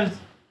because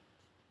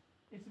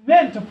it's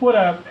meant to put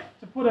a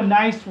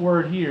nice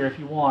word here if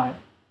you want.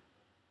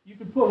 You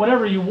can put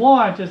whatever you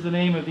want as the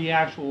name of the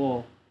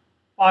actual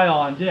file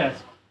on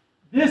disk.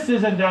 This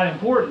isn't that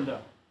important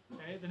though.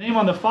 Okay? The name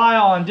on the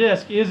file on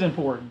disk is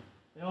important.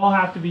 They all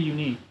have to be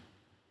unique.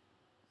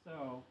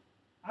 So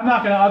I'm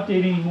not going to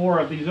update any more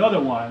of these other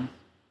ones.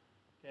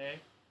 Okay?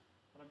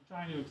 But I'm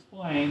trying to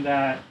explain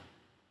that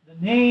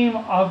the name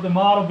of the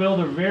model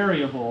builder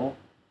variable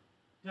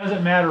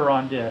doesn't matter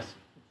on disk.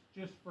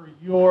 It's just for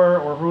your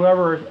or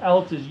whoever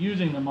else is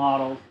using the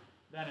model's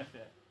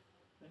benefit.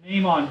 The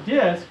name on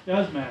disk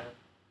does matter.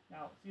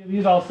 Now, see,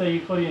 these all say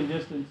Euclidean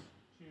distance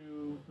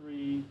 2,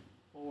 3,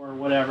 4,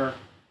 whatever.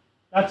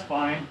 That's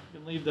fine. You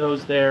can leave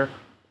those there.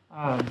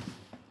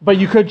 But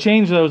you could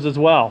change those as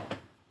well.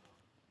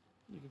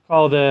 You could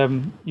call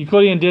them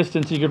Euclidean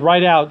distance. You could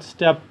write out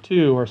step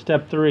 2 or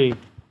step 3.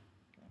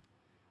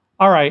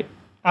 All right.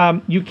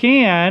 You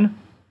can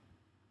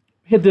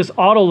hit this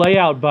auto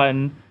layout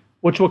button,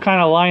 which will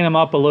kind of line them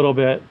up a little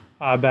bit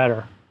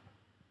better.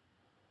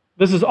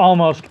 This is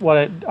almost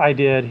what I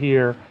did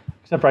here,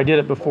 except for I did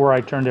it before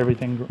I turned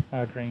everything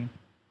green.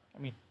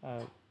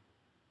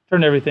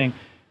 Turned everything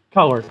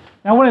colored.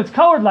 Now when it's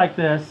colored like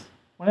this,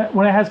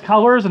 when it has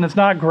colors and it's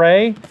not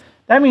gray,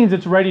 that means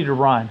it's ready to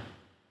run.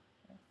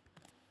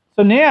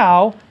 So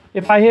now,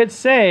 if I hit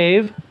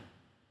save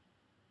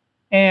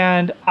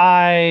and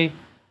I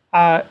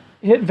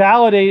hit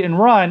validate and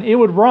run, it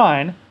would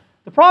run.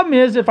 The problem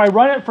is if I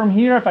run it from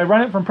here, if I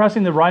run it from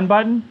pressing the run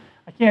button,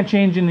 I can't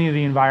change any of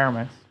the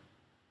environments.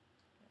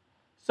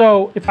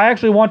 So if I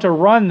actually want to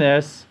run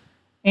this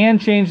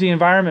and change the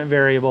environment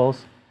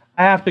variables,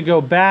 I have to go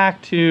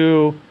back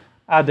to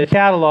the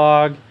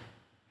catalog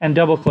and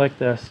double click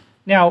this.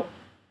 Now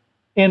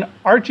in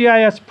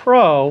ArcGIS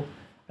Pro,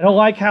 I don't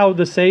like how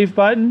the save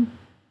button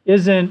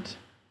doesn't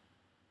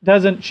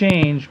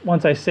change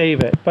once I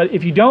save it. But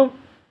if you don't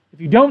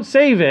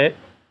save it,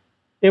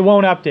 it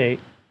won't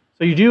update.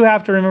 So you do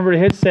have to remember to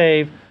hit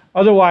save.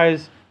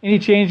 Otherwise, any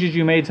changes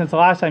you made since the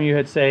last time you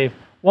hit save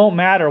won't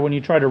matter when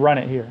you try to run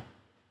it here.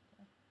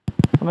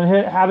 I'm going to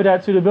hit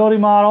Habitat Suitability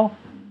Model.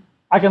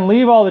 I can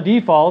leave all the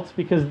defaults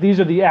because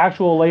these are the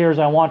actual layers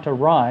I want to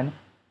run.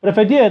 But if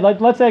I did,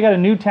 let's say I got a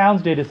new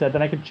towns data set,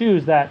 then I could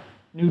choose that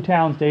new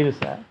towns data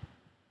set.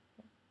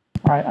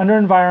 All right, under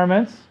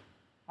environments,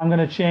 I'm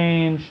going to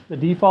change the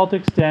default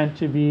extent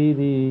to be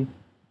the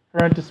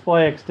current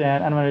display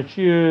extent. I'm going to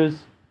choose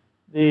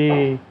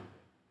the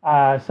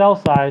cell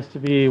size to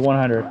be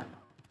 100. And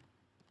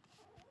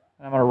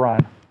I'm going to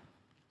run.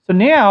 So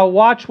now,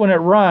 watch when it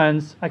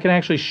runs, I can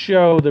actually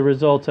show the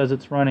results as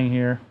it's running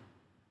here.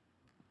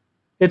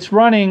 It's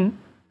running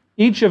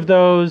each of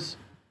those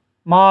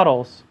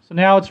models. So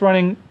now it's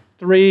running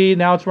 3,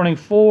 now it's running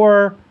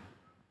 4,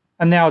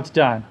 and now it's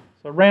done.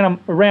 So it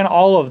ran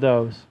all of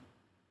those.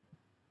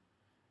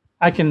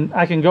 I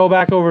can go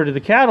back over to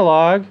the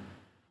catalog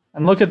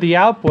and look at the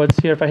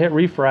outputs here. If I hit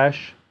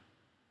refresh,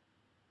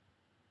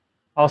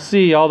 I'll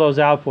see all those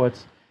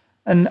outputs.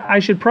 And I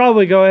should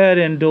probably go ahead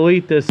and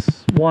delete this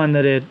one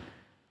that it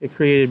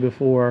created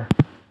before.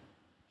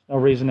 No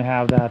reason to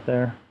have that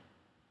there.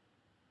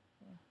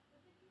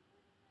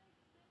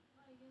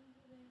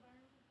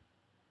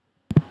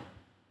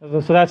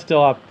 So that's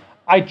still up.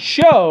 I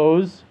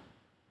chose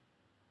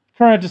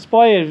current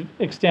display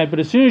extent, but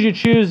as soon as you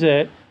choose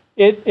it,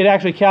 it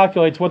actually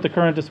calculates what the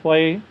current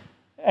display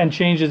and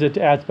changes it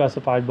to as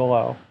specified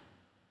below.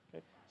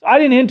 Okay. So I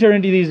didn't enter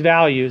into these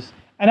values,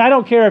 and I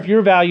don't care if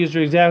your values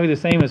are exactly the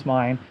same as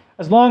mine,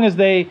 as long as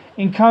they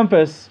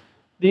encompass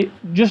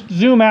just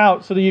zoom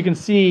out so that you can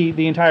see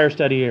the entire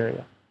study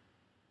area.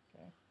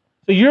 Okay.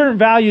 So your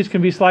values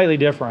can be slightly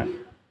different.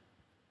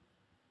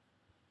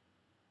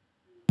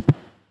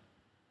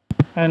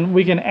 And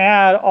we can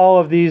add all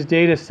of these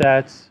data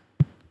sets,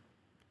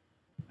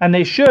 and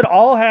they should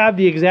all have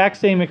the exact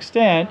same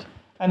extent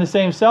and the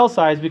same cell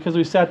size because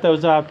we set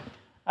those up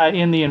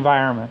in the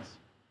environments.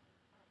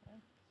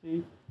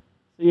 See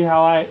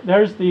how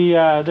there's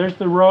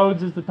the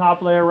roads as the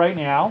top layer right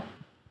now.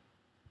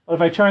 But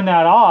if I turn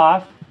that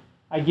off,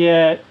 I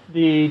get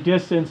the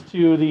distance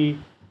to the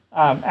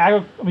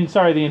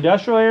the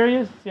industrial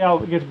areas. See how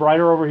it gets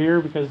brighter over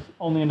here because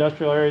only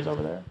industrial areas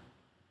over there.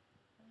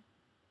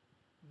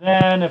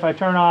 Then if I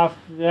turn off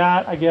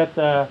that, I get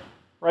the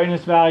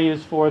brightness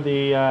values for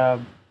the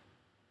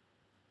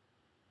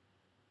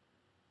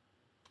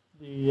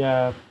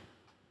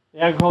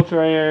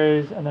agricultural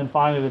areas, and then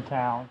finally the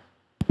towns.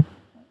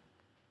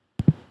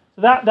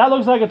 So that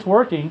looks like it's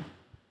working.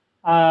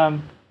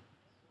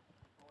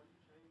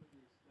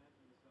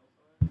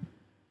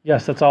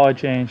 Yes, that's all I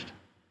changed.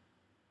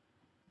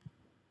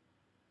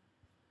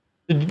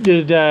 Did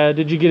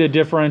you get a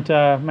different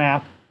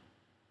map?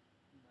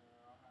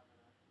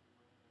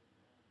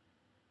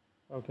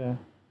 Okay.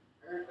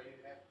 Apparently,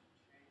 you have to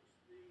change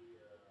the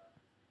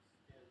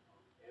extent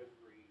on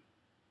every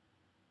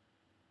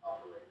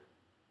operator.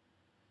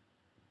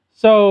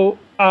 So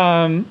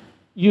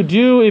you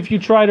do if you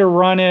try to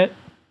run it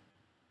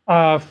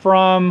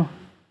from.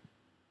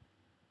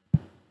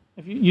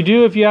 If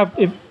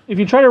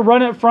you try to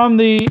run it from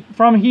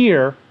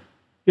here,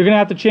 you're going to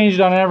have to change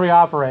it on every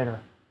operator.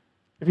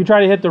 If you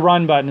try to hit the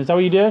run button, is that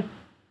what you did?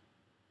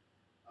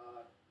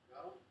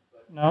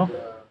 No. No.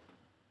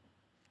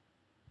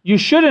 You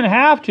shouldn't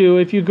have to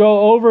if you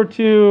go over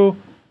to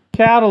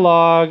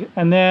catalog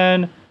and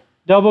then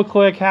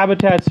double-click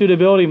habitat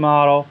suitability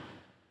model.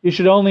 You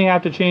should only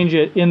have to change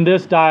it in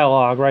this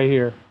dialog right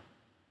here.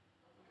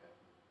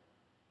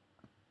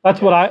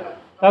 That's what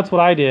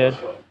I did.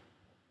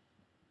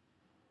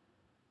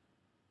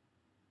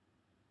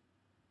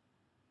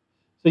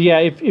 So yeah,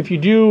 if you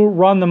do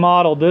run the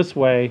model this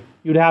way,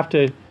 you'd have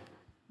to.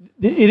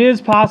 It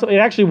is possible. It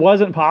actually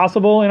wasn't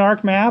possible in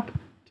ArcMap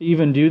to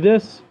even do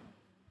this.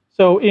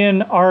 So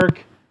in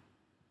ArcGIS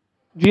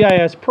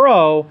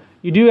Pro,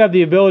 you do have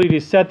the ability to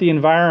set the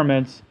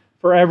environments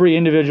for every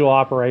individual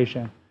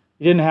operation.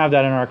 You didn't have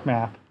that in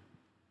ArcMap.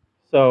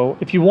 So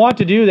if you want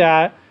to do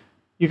that,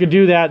 you could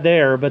do that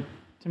there, but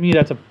to me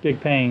that's a big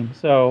pain.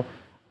 So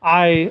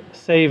I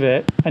save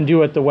it and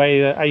do it the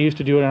way that I used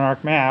to do it in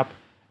ArcMap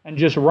and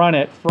just run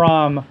it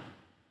from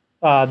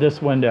this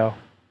window.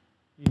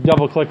 You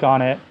double click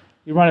on it,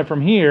 you run it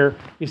from here,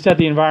 you set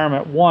the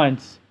environment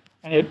once,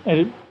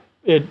 and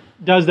it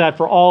does that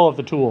for all of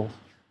the tools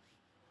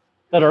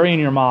that are in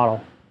your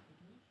model.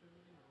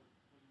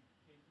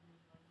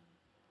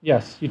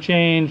 Yes, you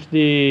change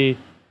the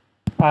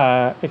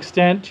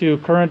extent to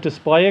current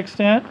display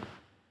extent,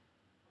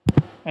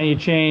 and you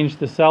change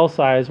the cell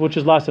size, which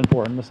is less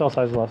important. The cell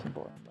size is less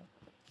important. But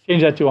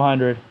change that to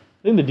 100. I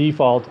think the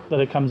default that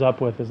it comes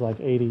up with is like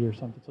 80 or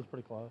something, so it's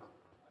pretty close.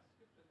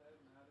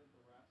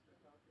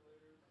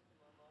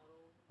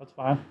 That's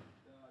fine.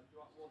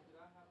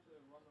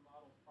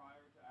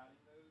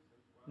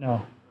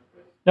 No.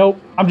 Nope.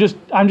 I'm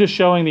just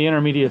showing the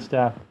intermediate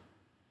step.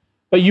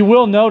 But you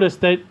will notice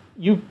that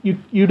you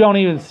don't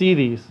even see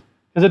these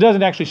because it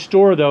doesn't actually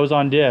store those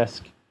on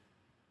disk.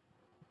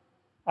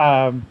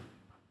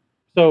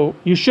 So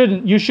you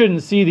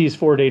shouldn't see these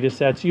 4 data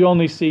sets. You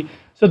only see.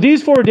 So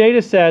these 4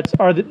 data sets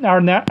are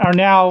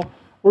now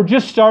we're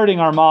just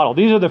starting our model.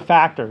 These are the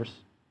factors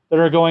that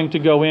are going to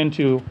go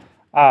into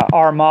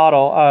our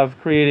model of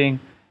creating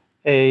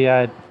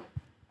a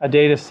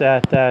data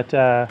set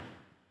that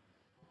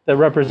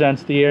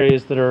represents the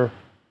areas that are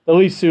the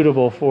least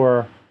suitable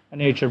for a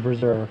nature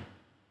preserve.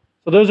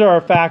 So those are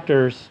our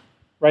factors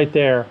right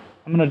there.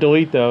 I'm going to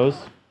delete those.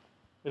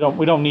 We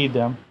don't need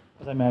them,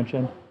 as I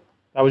mentioned.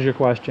 That was your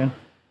question.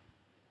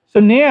 So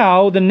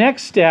now the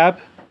next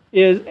step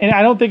is, and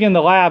I don't think in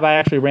the lab I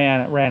actually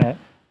ran it.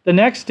 The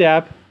next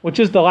step, which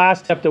is the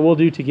last step that we'll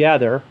do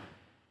together,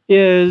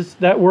 is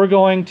that we're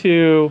going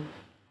to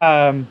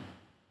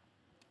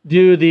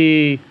do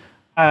the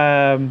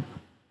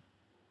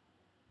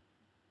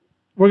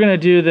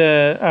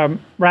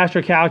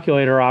raster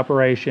calculator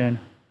operation.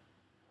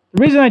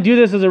 The reason I do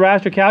this as a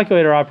raster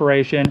calculator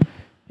operation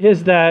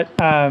is that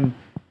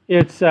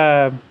it's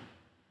I'm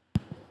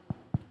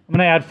going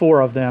to add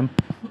 4 of them.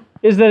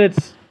 Is that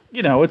it's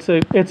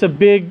it's a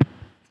big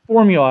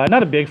formula,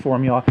 not a big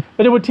formula,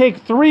 but it would take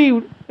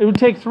 3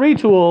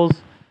 tools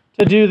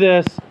to do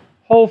this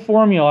whole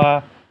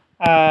formula,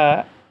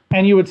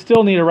 and you would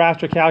still need a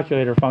raster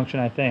calculator function,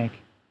 I think.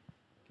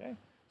 Okay.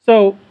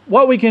 So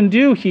what we can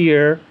do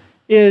here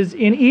is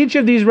in each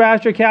of these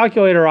raster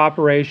calculator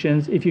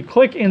operations, if you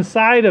click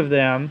inside of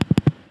them,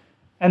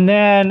 and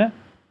then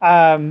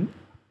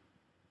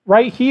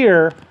right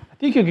here, I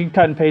think you can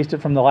cut and paste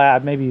it from the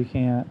lab. Maybe you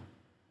can't.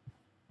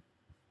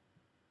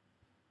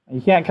 You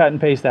can't cut and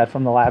paste that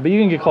from the lab, but you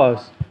can get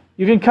close.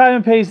 You can cut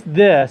and paste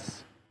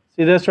this.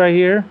 See this right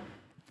here?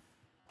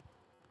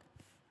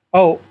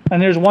 Oh,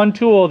 and there's one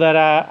tool that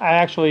I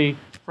actually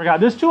forgot.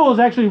 This tool is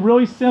actually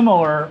really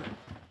similar.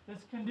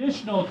 This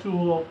conditional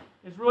tool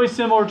is really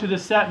similar to the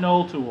set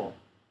null tool,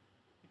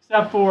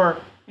 except for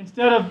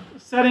instead of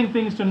setting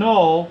things to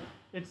null,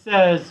 it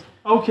says,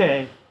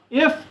 okay,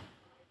 if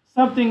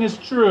something is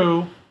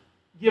true,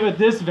 give it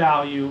this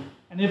value,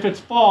 and if it's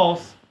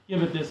false,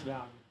 give it this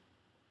value.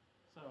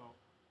 So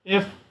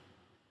if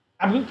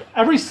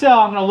every cell,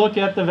 I'm going to look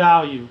at the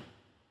value,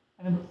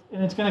 and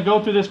it's going to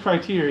go through this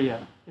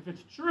criteria. If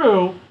it's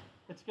true,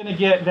 it's going to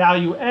get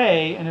value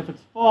A, and if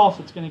it's false,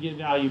 it's going to get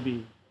value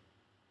B.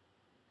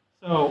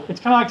 So it's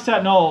kind of like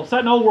set null.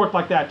 Set null worked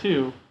like that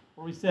too,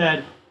 where we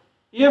said,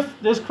 if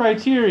this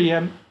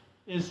criteria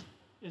is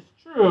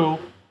true,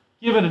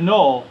 give it a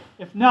null.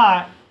 If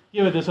not,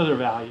 give it this other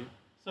value.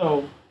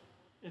 So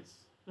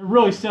they're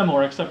really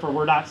similar, except for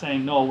we're not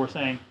saying null. We're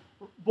saying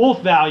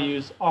both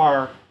values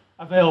are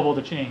available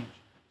to change.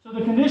 So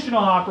the conditional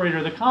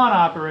operator, the con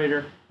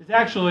operator, is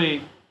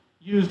actually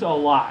used a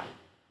lot.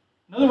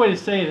 Another way to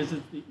say it is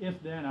it's the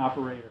if-then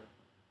operator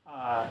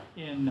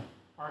in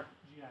ArcGIS.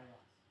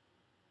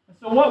 And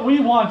so what we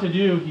want to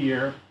do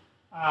here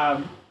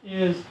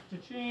is to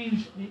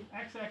change the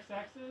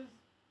XXX's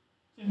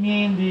to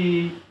mean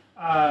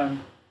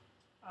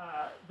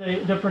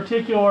the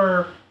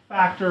particular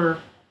factor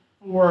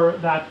for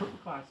that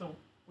class. So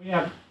we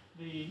have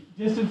the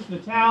distance to the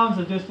towns,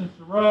 the distance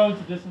to roads,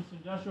 the distance to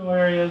industrial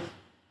areas,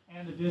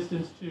 and the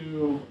distance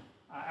to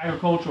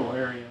agricultural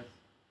areas.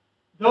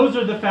 Those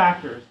are the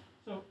factors.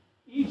 So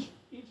each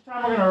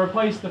time we're going to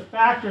replace the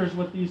factors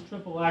with these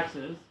triple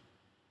X's,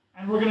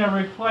 and we're going to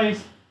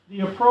replace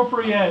the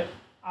appropriate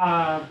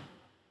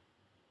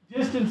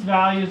distance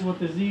values with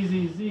the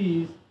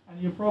ZZZs,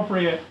 and the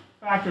appropriate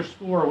factor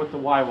score with the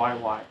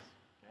YYYs.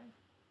 Okay?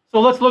 So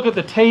let's look at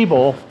the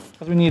table,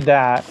 because we need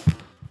that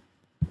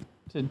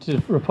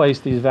to replace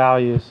these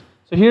values.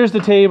 So here's the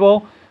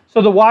table.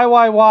 So the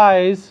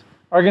YYYs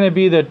are going to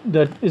be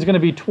is going to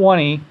be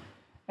 20,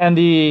 and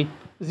the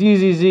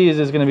ZZZs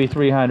is going to be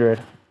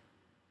 300.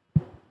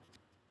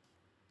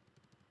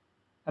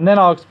 And then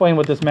I'll explain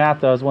what this math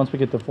does once we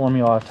get the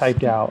formula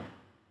typed out.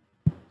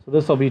 So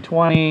this will be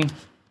 20.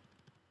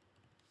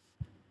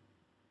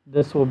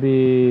 This will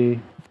be,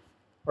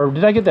 or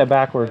did I get that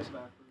backwards?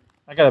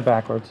 I got it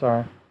backwards,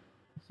 sorry.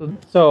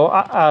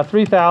 So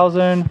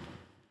 3,000,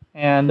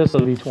 and this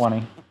will be 20.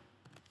 Okay.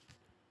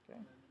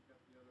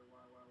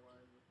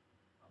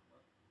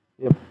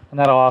 Yep, and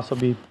that'll also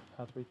be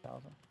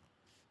 3,000.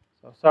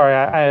 So sorry,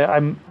 I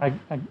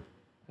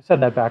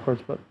said that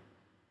backwards, but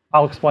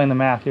I'll explain the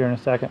math here in a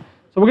second.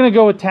 So we're going to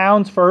go with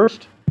towns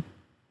first.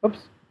 Oops.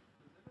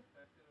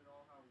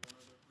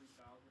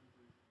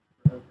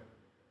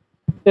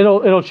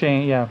 It'll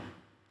change, yeah.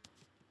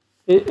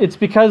 It's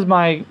because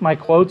my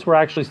quotes were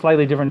actually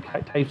slightly different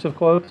types of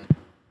quotes.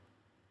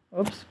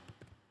 Oops.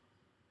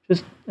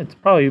 It's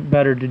probably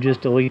better to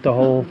just delete the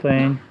whole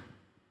thing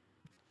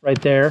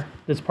right there,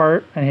 this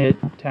part, and hit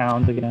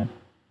towns again.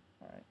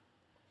 All right.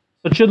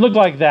 So it should look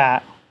like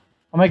that.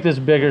 I'll make this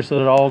bigger so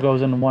that it all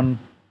goes in one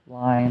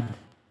line.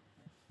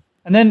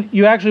 And then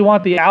you actually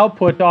want the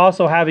output to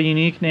also have a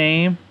unique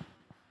name.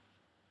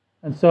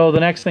 And so the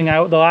last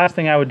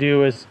thing I would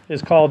do is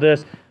call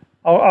this,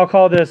 I'll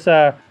call this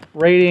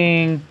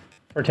rating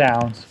for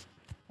towns.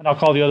 And I'll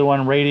call the other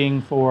one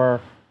rating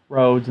for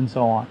roads and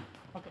so on.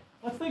 Okay,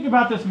 let's think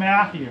about this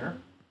math here.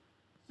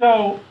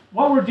 So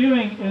what we're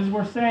doing is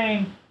we're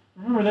saying,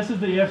 remember this is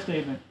the if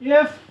statement.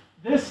 If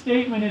this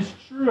statement is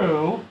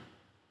true,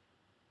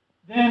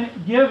 then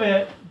give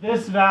it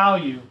this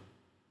value.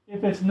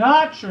 If it's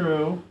not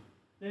true,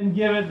 then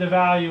give it the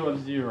value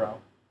of 0.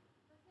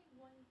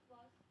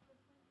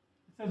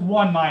 It says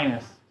 1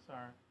 minus,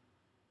 sorry.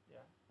 Yeah.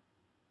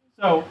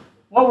 So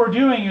what we're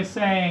doing is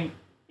saying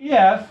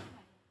if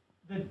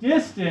the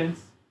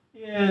distance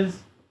is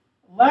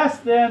less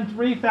than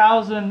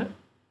 3,000,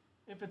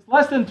 if it's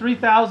less than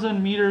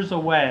 3,000 meters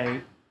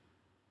away,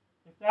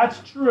 if that's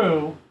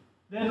true,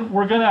 then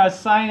we're going to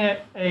assign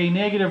it a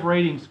negative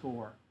rating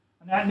score.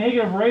 And that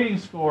negative rating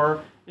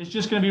score is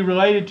just going to be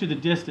related to the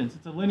distance.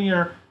 It's a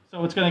linear,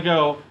 so it's going to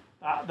go,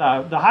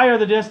 the higher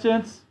the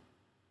distance,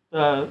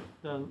 the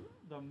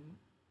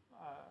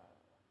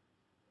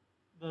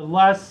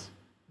less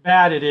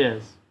bad it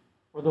is.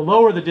 Or the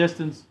lower the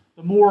distance,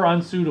 the more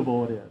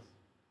unsuitable it is.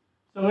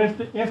 So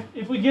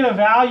if we get a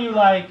value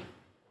like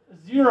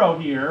 0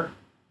 here,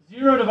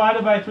 0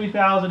 divided by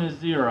 3,000 is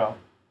 0.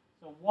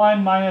 So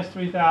 1 minus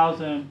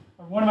 3,000,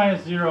 or 1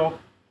 minus 0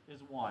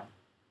 is 1.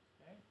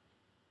 Okay?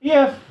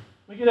 If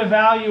we get a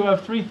value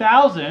of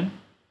 3,000,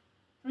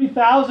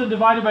 3,000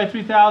 divided by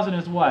 3,000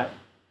 is what?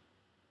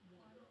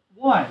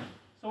 1.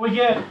 So we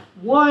get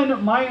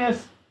 1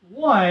 minus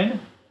 1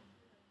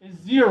 is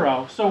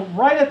 0. So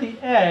right at the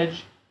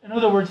edge, in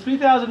other words,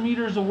 3,000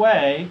 meters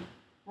away,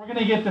 we're going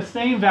to get the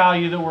same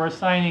value that we're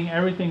assigning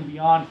everything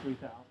beyond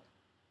 3,000.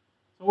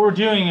 So what we're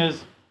doing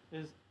is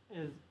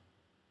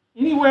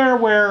anywhere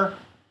where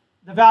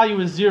the value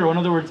is 0, in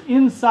other words,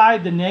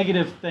 inside the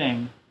negative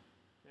thing,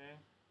 okay,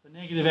 the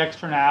negative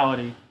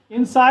externality,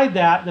 inside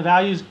that, the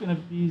value is going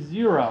to be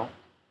 0.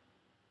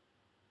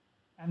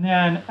 And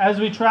then as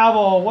we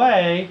travel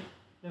away,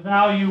 the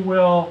value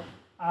will,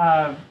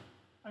 well,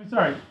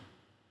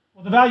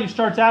 the value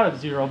starts out at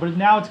 0, but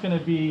now it's going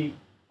to be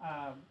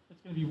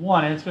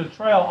 1, and it's going to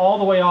trail all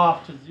the way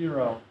off to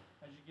 0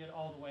 as you get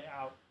all the way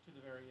out to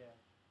the very edge.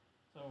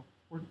 So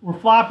we're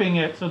flopping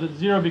it so that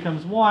 0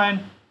 becomes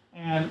 1,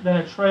 and then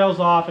it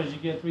trails off as you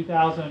get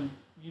 3,000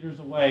 meters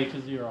away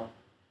to 0.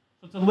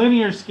 So it's a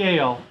linear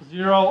scale,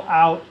 0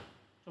 out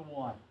to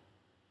 1.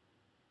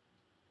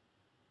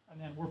 And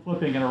then we're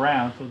flipping it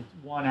around, so it's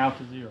 1 out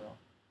to 0.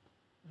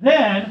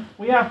 Then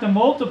we have to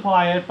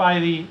multiply it by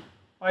the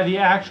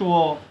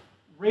actual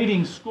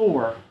rating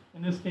score,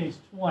 in this case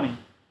 20.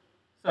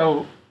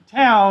 So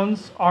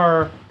towns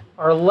are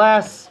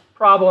less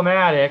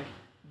problematic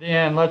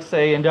than, let's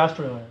say,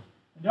 industrial areas.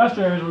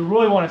 Industrial areas, we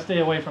really want to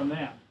stay away from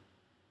them.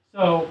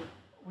 So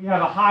we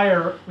have a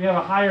higher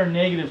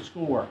negative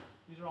score.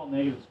 These are all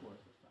negative scores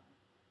this time.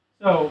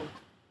 So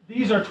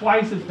these are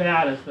twice as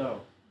bad as those.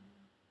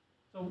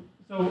 So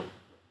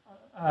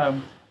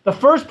the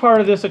first part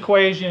of this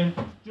equation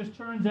just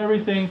turns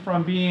everything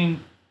from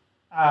being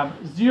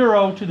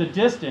 0 to the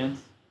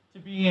distance to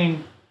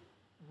being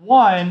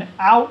 1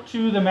 out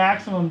to the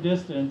maximum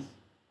distance,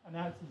 and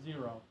that's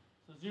 0.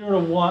 So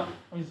 1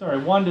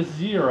 to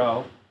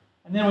 0,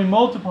 and then we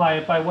multiply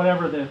it by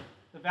whatever the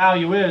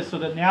value is, so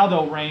that now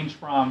they'll range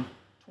from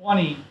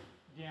 20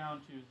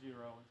 down to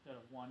 0 instead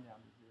of 1 down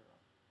to 0.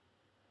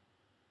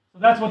 So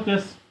that's what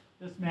this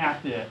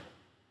math did.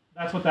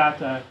 That's what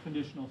that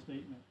conditional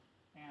statement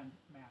and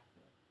math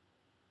did.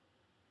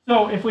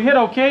 So if we hit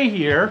OK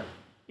here,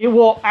 it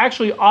will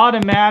actually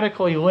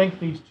automatically link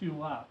these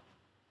two up.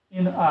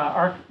 In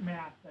our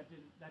math, it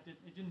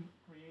didn't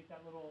create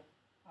that little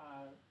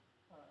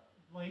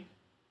link.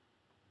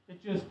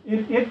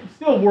 It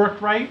still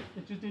worked right.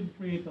 It just didn't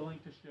create the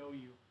link to show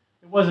you.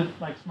 It wasn't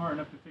like smart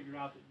enough to figure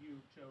out that you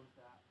chose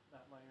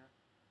that layer.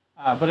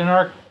 But in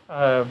our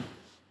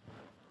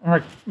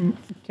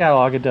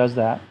catalog, it does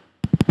that.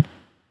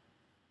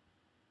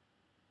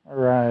 All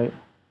right.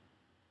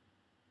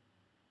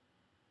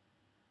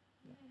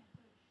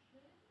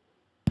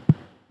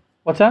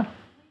 What's that?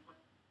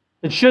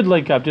 It should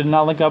link up. Did it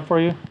not link up for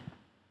you?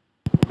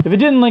 If it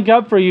didn't link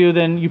up for you,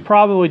 then you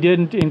probably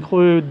didn't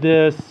include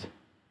this.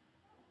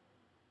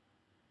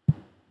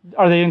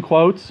 Are they in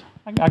quotes?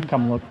 I can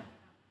come look.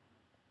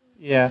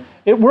 Yeah.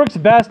 It works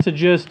best to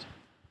just,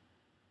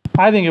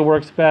 I think it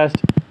works best.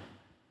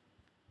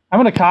 I'm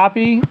going to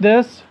copy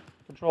this,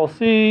 Control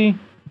C,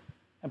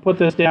 and put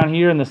this down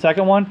here in the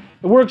second one.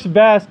 It works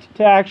best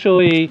to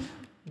actually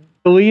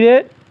delete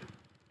it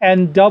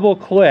and double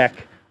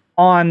click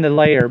on the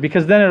layer,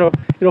 because then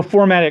it'll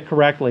format it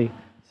correctly.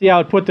 See how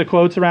it put the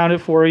quotes around it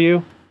for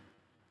you?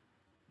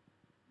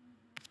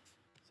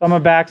 So I'm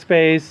going to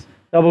backspace,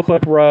 double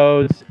click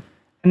roads,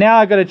 and now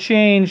I've got to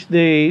change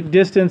the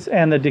distance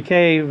and the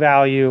decay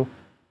value,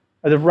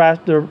 or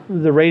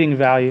the rating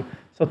value.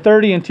 So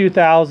 30 and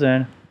 2000.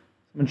 I'm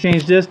going to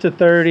change this to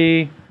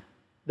 30,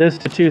 this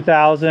to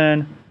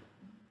 2000,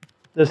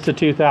 this to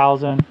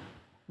 2000.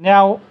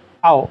 Now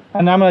out,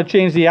 and I'm going to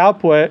change the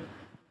output.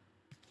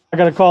 I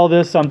got to call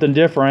this something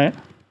different.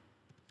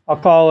 I'll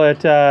call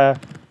it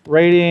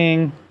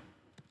rating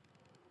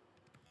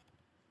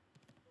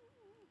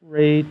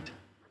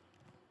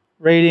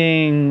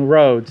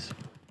roads.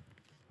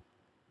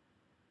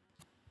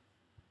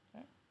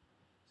 Okay.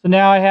 So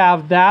now I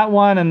have that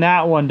one and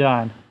that one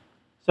done.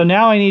 So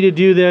now I need to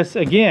do this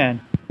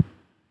again.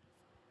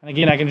 And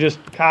again, I can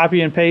just copy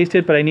and paste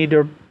it, but I need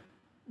to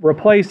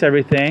replace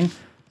everything.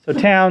 So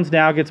towns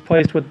now gets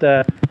placed with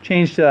the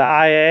change to the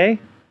IA.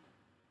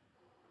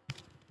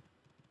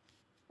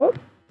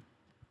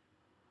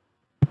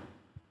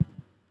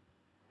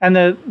 And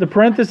the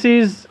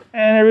parentheses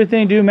and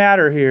everything do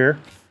matter here.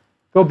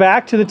 Go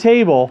back to the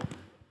table.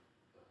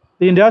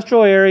 The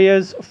industrial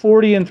areas,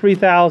 40 and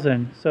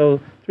 3,000.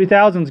 So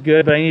 3,000 is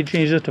good, but I need to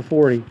change this to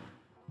 40.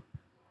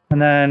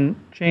 And then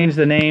change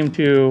the name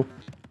to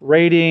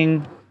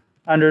rating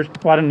well,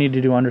 I don't need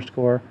to do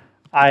underscore,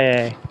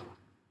 IA.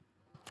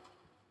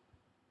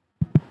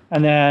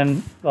 And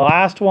then the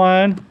last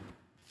one,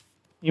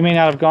 you may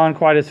not have gone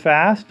quite as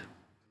fast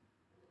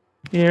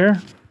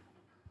here.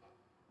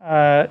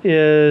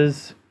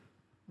 Is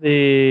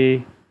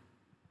the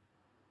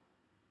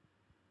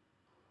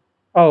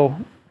Oh,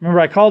 remember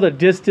I called it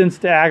distance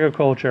to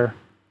agriculture.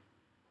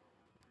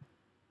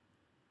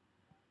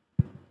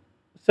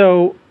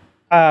 So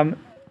when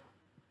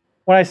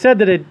I said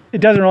that it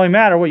doesn't really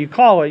matter what you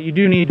call it, you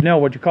do need to know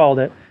what you called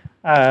it.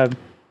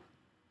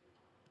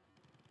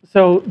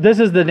 So this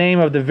is the name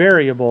of the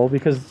variable,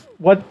 because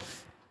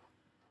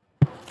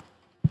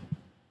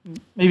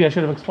maybe I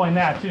should have explained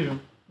that too.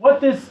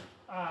 What this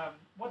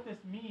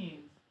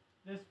means,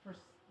 this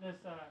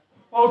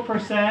quote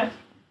percent,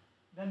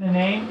 then the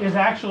name is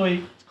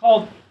actually, it's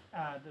called,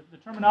 the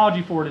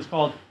terminology for it is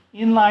called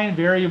inline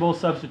variable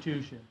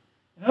substitution.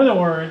 In other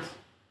words,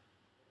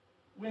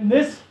 when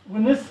this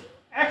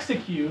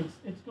executes,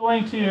 it's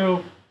going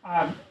to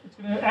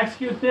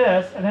execute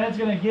this, and then it's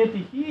going to get to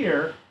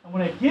here, and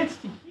when it gets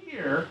to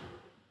here,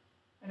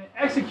 and it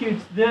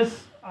executes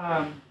this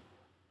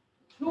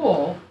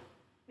tool,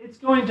 it's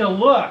going to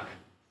look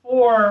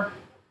for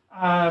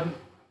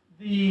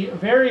the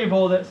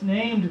variable that's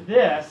named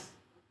this,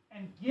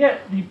 and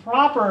get the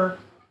proper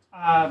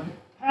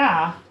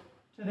path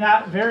to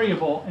that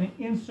variable and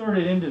insert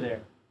it into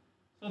there.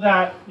 So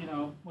that,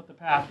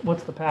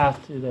 what's the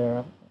path to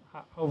there?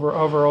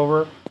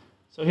 Over.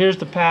 So here's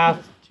the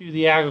path to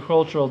the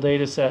agricultural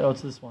data set. Oh,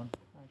 it's this one,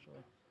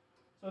 actually.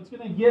 So it's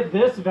going to get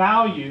this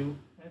value,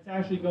 and it's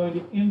actually going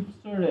to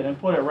insert it and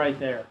put it right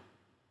there.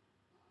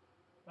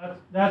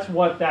 That's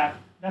what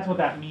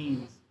that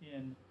means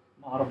in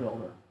Model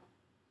Builder.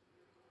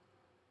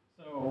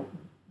 So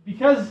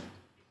because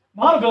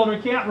Model Builder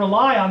can't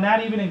rely on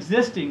that even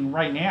existing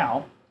right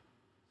now,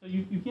 so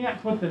you can't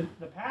put the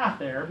path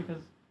there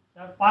because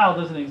that file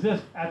doesn't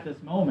exist at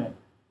this moment.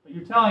 But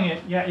you're telling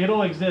it, yeah,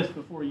 it'll exist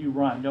before you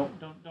run.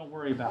 Don't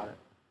worry about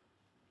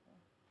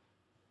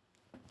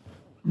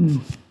it.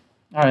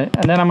 All right,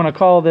 and then I'm going to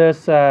call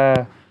this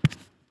a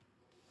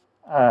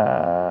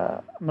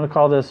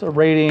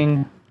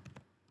rating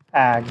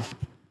tag.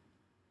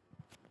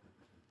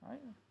 All right.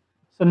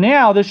 So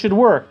now this should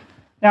work.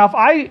 Now if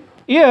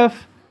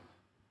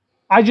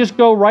I just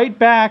go right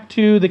back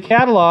to the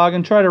catalog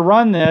and try to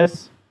run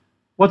this,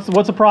 what's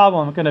the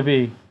problem going to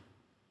be?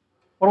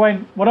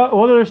 What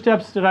other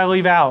steps did I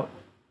leave out?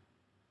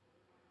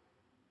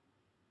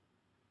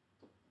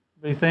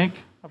 What do you think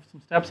of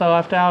some steps I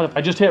left out? If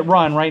I just hit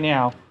run right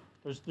now,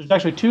 there's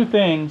actually two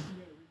things.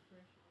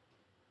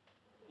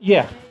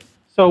 Yeah.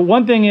 So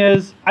one thing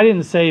is I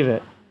didn't save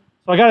it,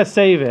 so I got to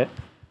save it,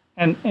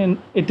 and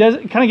it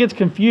kind of gets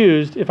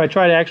confused if I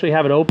try to actually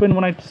have it open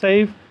when I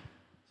save.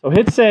 So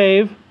hit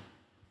save,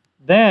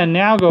 then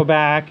now go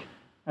back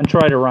and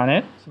try to run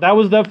it. So that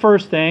was the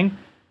first thing.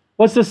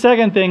 What's the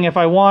second thing if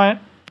I want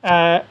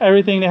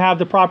everything to have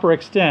the proper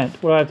extent?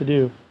 What do I have to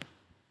do?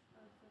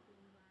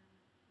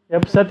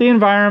 Yep, set the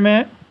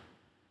environment.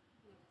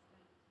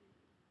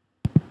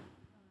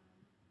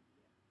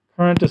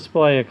 Current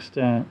display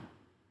extent.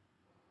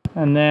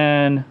 And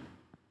then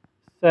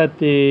set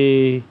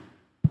the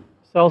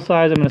cell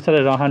size. I'm going to set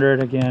it at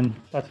 100 again.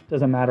 That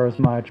doesn't matter as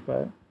much.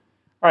 But all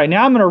right,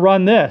 now I'm going to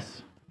run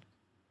this.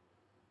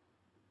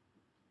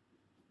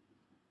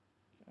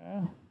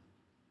 Okay.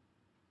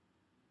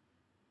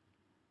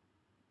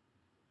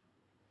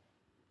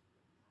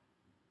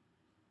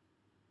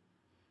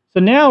 So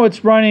now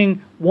it's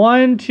running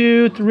 1,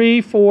 2,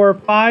 3, 4,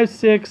 5,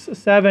 6,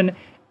 7,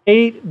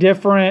 8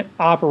 different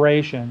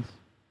operations.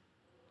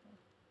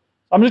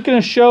 I'm just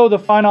going to show the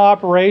final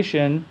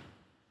operation.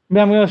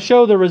 I'm going to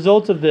show the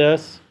results of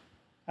this,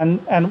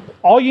 and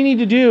all you need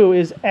to do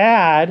is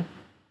add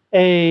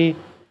a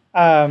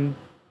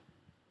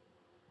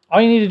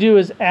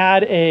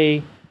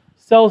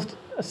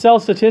cell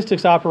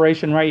statistics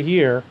operation right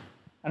here,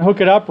 and hook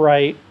it up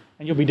right,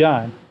 and you'll be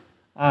done.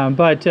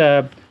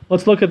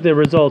 Let's look at the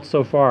results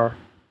so far.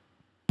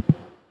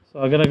 So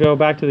I'm going to go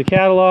back to the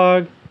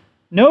catalog.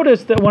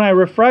 Notice that when I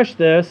refresh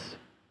this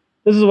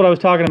is what I was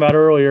talking about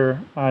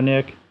earlier,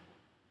 Nick.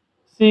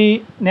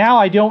 See, now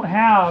I don't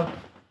have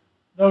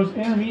those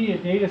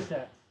intermediate data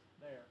sets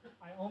there.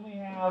 I only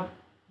have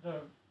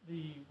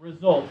the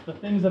results, the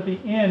things at the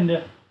end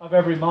of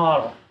every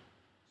model.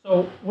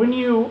 So when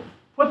you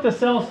put the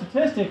cell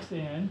statistics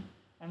in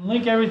and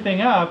link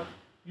everything up,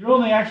 you're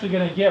only actually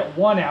going to get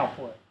one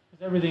output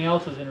because everything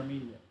else is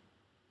intermediate.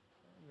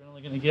 You're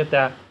only going to get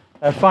that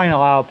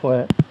final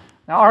output.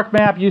 Now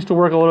ArcMap used to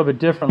work a little bit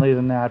differently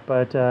than that,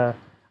 but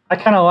I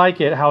kind of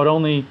like it how it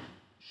only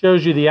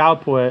shows you the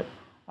output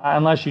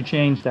unless you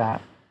change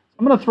that.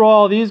 I'm going to throw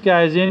all these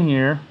guys in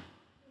here.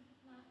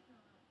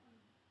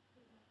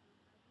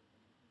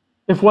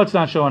 If what's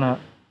not showing up?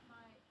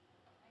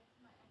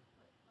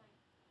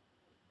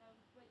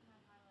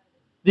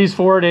 These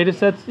 4 data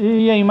sets?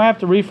 Yeah, you might have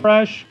to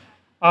refresh,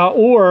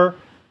 or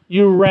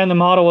you ran the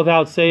model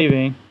without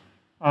saving.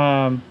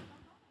 But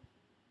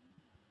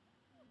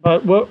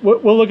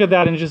we'll look at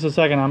that in just a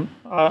second.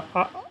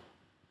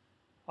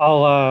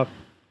 So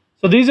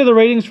these are the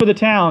ratings for the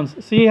towns.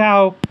 See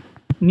how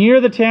near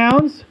the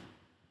towns,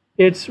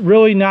 it's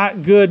really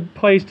not good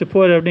place to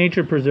put a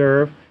nature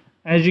preserve.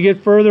 As you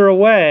get further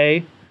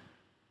away,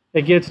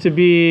 it gets to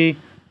be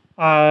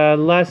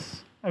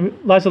less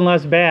and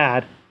less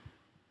bad.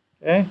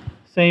 Okay,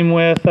 same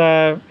with,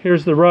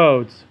 here's the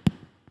roads.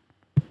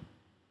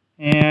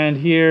 And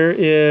here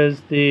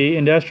is the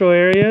industrial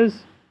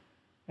areas.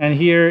 And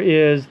here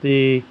is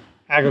the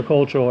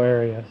agricultural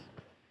areas.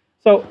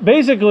 So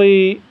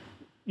basically,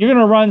 you're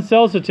going to run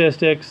cell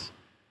statistics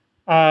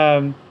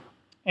and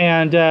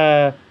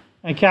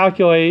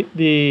calculate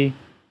the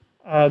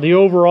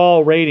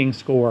overall rating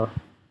score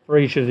for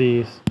each of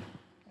these.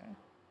 Okay.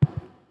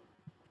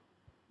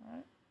 All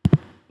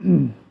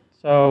right.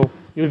 So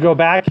you would go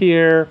back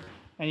here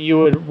and you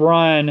would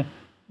run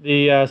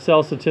the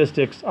cell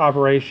statistics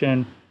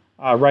operation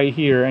right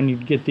here, and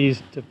you'd get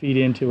these to feed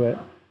into it.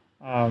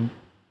 All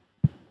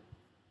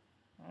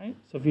right.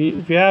 So if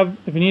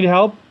you need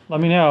help, let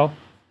me know.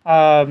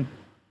 It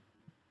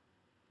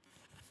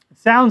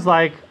sounds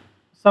like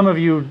some of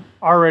you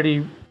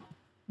already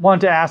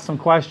want to ask some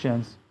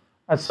questions,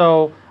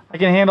 so I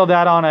can handle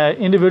that on an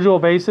individual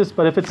basis.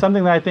 But if it's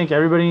something that I think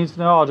everybody needs to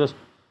know,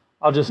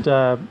 I'll just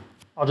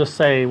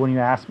say when you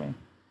ask me.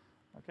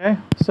 Okay.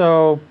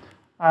 So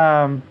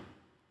I'm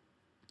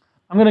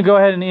going to go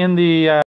ahead and end the